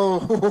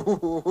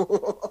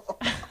 Oh.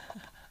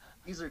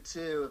 These are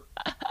two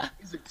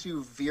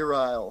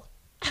virile,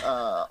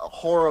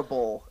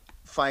 horrible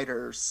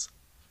fighters.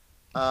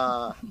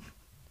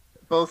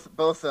 Both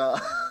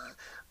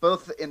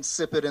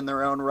insipid in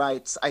their own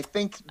rights. I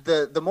think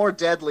the more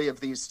deadly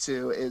of these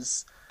two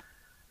is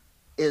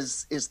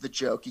the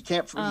joke. You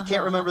can't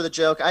remember the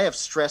joke. I have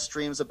stress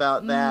dreams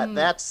about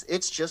that.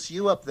 It's just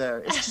you up there.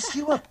 It's just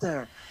you up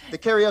there. The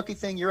karaoke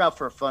thing, you're out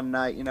for a fun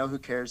night. You know, who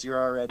cares? You're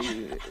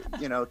already,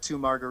 2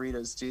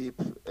 margaritas deep.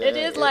 It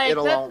is like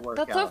it'll all work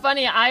that's out. So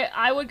funny.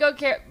 I would go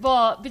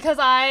because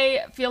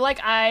I feel like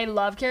I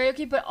love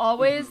karaoke, but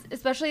always,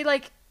 especially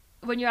like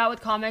when you're out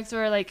with comics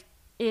or like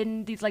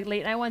in these like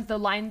late night ones, the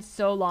line's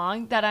so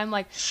long that I'm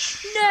like,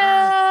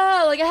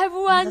 no, like I have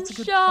one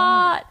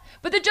shot.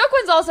 But the joke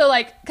one's also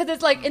like, because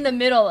it's like in the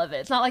middle of it.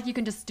 It's not like you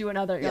can just do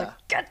another. You're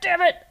like, God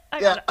damn it, I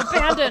got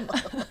abandoned.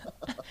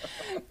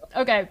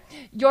 Okay,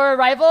 your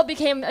rival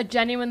became a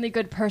genuinely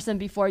good person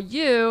before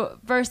you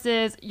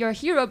versus your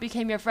hero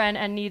became your friend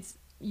and needs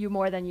you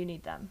more than you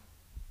need them.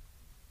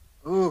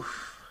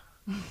 Oof.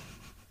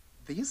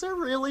 These are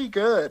really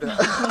good.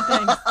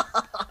 Thanks.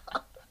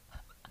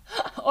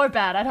 Or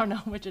bad. I don't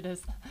know which it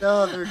is.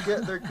 No, they're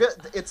good. They're good.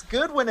 It's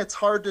good when it's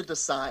hard to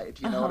decide.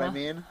 You know what I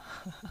mean?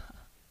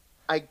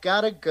 I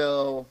gotta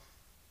go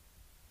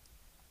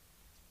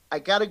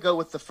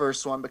with the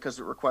first one because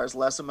it requires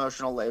less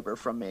emotional labor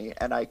from me,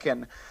 and I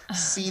can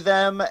see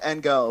them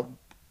and go,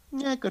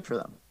 yeah, good for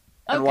them.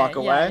 and walk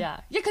away. Yeah,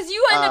 because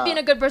you end up being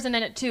a good person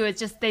in it too. It's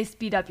just they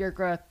speed up your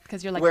growth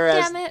because you're like,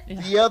 whereas damn it.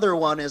 The other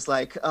one is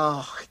like,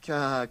 oh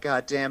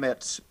god damn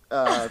it,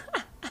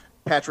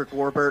 Patrick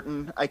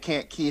Warburton, I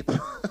can't keep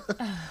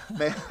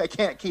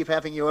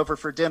having you over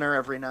for dinner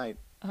every night.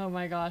 Oh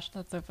my gosh,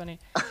 that's so funny.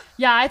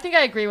 Yeah, I think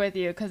I agree with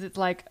you because it's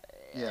like,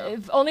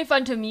 it's only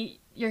fun to meet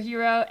your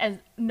hero and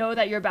know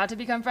that you're about to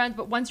become friends,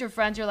 but once you're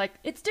friends, you're like,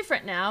 it's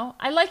different now.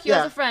 I like you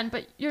as a friend,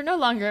 but you're no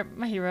longer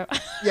my hero.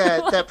 Yeah,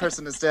 that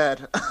person is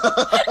dead.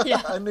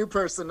 Yeah. A new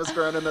person has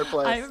grown in their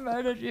place. I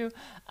murdered you.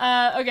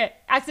 Okay,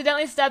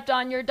 accidentally stepped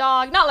on your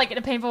dog, not like in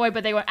a painful way,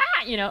 but they went,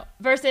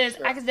 versus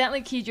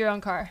accidentally keyed your own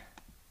car.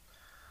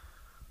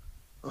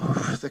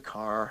 Ooh, the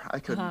car. I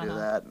couldn't do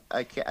that.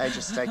 I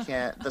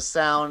can't. The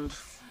sound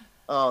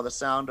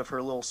of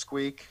her little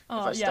squeak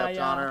if I stepped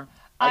on her.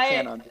 I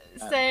can't undo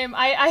that. Same.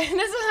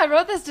 I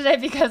wrote this today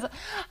because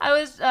I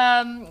was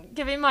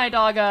giving my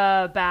dog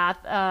a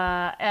bath,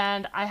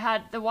 and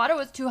the water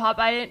was too hot,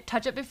 but I didn't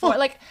touch it before.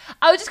 Like,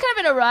 I was just kind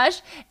of in a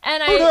rush,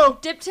 and I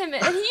dipped him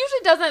in. And he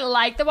usually doesn't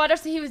like the water,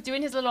 so he was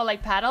doing his little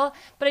like paddle.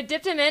 But I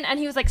dipped him in, and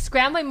he was like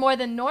scrambling more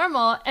than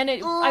normal. And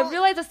I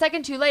realized a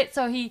second too late,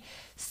 so he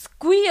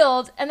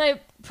squealed, and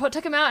I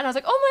took him out, and I was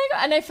like, oh my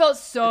god, and I felt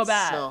so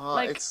bad. So hard.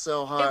 Like, it's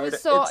so hard. It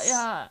was so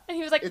and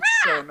he was like, it's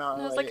so gnarly.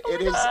 And I was like, oh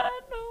my god,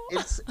 no.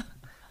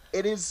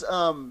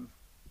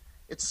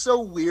 It's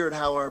so weird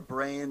how our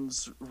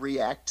brains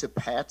react to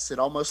pets. It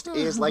almost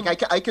is like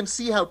I can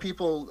see how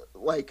people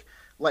like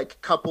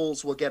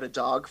couples will get a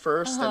dog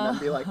first and then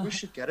be like, we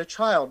should get a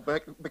child,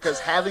 but because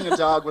having a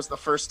dog was the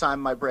first time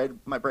my brain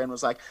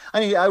was like,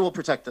 I will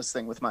protect this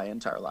thing with my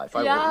entire life.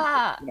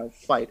 I will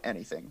fight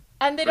anything.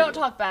 And they don't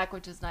talk back,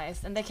 which is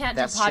nice, and they can't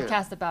do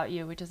podcasts about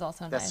you, which is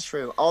also nice. That's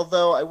true.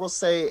 Although I will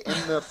say,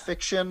 in the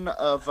fiction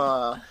of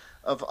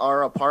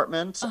our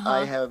apartment,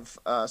 I have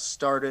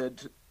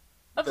started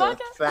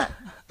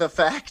the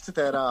fact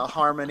that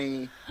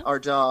Harmony, our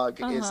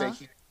dog, is a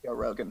huge Joe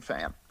Rogan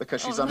fan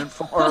because she's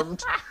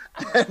uninformed,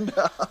 and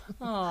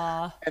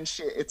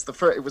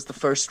it was the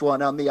first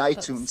one on the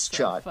iTunes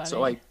chart,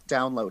 so I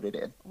downloaded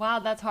it. Wow,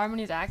 that's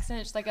Harmony's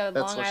accent. It's like a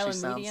Long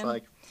Island medium.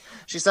 Like.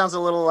 She sounds a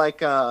little like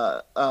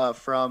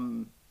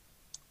from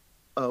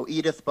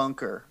Edith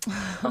Bunker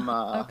from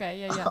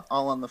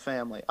All in the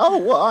Family. Oh,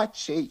 what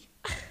she?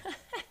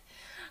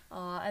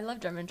 I love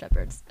German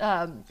Shepherds.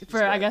 I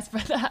guess for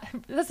that,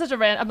 that's such a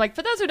rant. I'm like,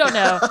 for those who don't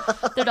know,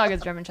 their dog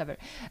is German Shepherd.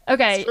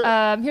 Okay,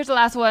 here's the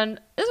last one.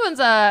 This one's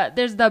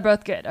they're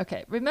both good.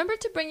 Okay, remember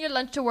to bring your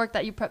lunch to work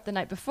that you prepped the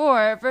night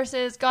before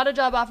versus got a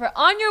job offer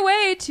on your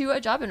way to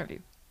a job interview.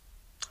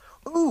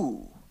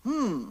 Ooh,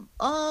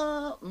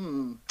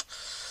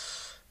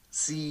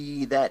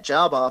 See, that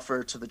job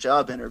offer to the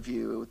job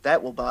interview,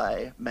 that will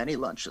buy many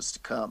lunches to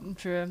come.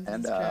 True.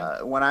 And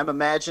when I'm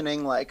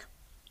imagining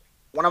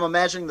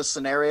the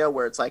scenario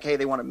where it's like, hey,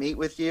 they want to meet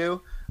with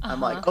you,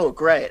 I'm like, oh,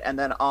 great. And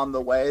then on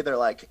the way, they're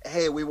like,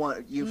 hey, we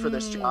want you for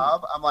this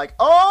job. I'm like,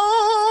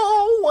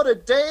 oh, what a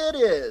day it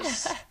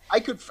is.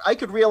 I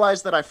could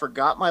realize that I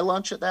forgot my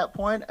lunch at that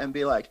point and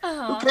be like,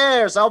 who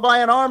cares? I'll buy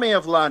an army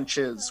of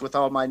lunches with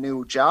all my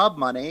new job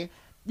money.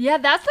 Yeah,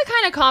 that's the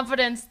kind of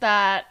confidence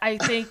that I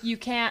think you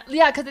can't.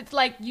 Yeah, because it's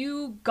like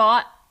you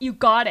got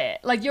it.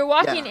 Like you're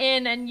walking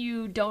in and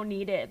you don't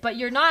need it, but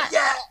you're not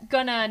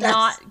gonna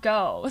not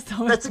go.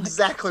 So that's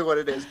exactly what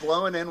it is.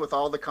 Blowing in with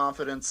all the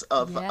confidence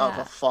of a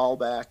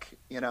fallback,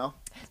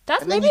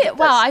 That's maybe,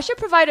 I should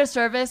provide a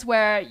service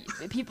where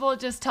people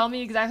just tell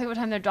me exactly what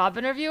time their job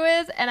interview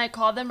is, and I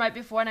call them right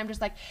before, and I'm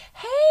just like,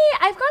 hey,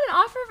 I've got an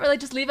offer, or like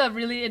just leave a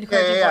really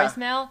encouraging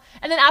voicemail.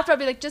 And then after I'll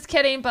be like, just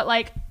kidding, but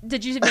like,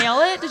 did you nail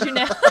it? Did you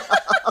nail it?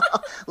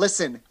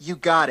 Listen, you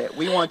got it.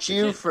 We want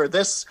you for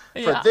this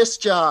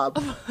job.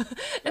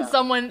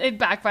 And it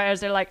backfires.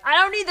 They're like, I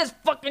don't need this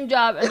fucking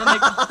job. And then I'm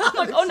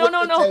like, oh,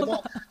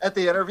 no. At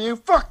the interview,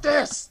 fuck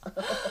this.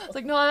 It's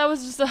like, no, that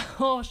was just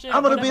shit.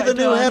 I'm going to be the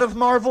new head of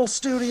Marvel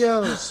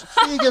Studios.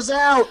 Figure's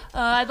out.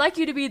 I'd like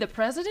you to be the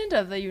president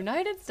of the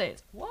United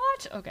States.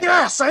 What? Okay.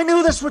 Yes, I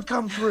knew this would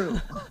come through.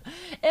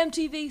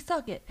 MTV,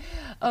 suck it.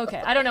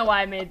 Okay, I don't know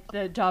why I made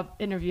the job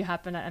interview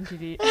happen at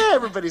MTV.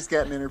 Everybody's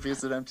getting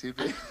interviews at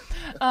MTV.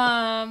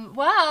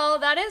 Well,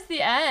 that is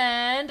the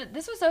end.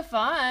 This was so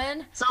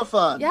fun. So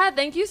fun. Yeah,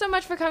 thank you so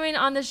much for coming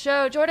on the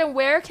show. Jordan,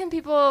 where can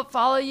people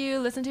follow you,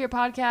 listen to your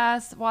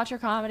podcast, watch your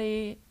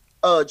comedy?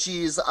 Oh,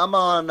 geez. I'm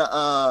on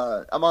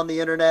the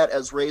internet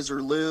as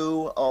Razor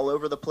Lou all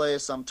over the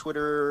place. I'm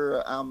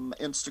Twitter, I'm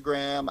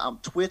Instagram, I'm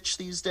Twitch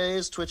these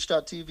days,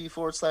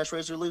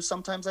 twitch.tv/Razor Lou.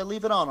 Sometimes I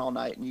leave it on all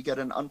night and you get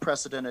an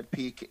unprecedented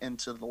peek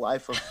into the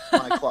life of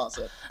my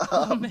closet.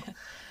 Man.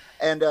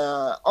 And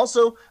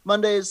also,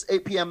 Mondays,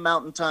 8 p.m.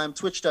 Mountain Time,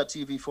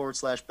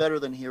 twitch.tv/Better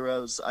Than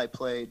Heroes. I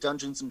play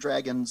Dungeons &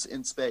 Dragons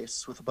in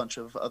space with a bunch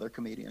of other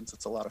comedians.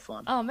 It's a lot of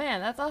fun. Oh,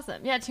 man, that's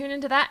awesome. Yeah, tune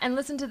into that and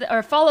listen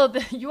to follow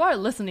you are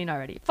listening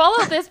already.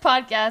 Follow this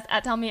podcast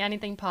at Tell Me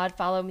Anything Pod.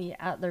 Follow me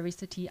at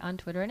Larissa T on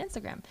Twitter and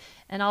Instagram.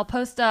 And I'll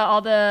post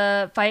all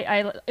the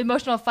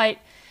emotional fight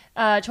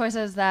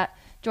choices that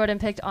Jordan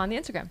picked on the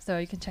Instagram. So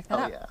you can check that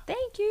out. Yeah.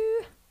 Thank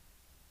you.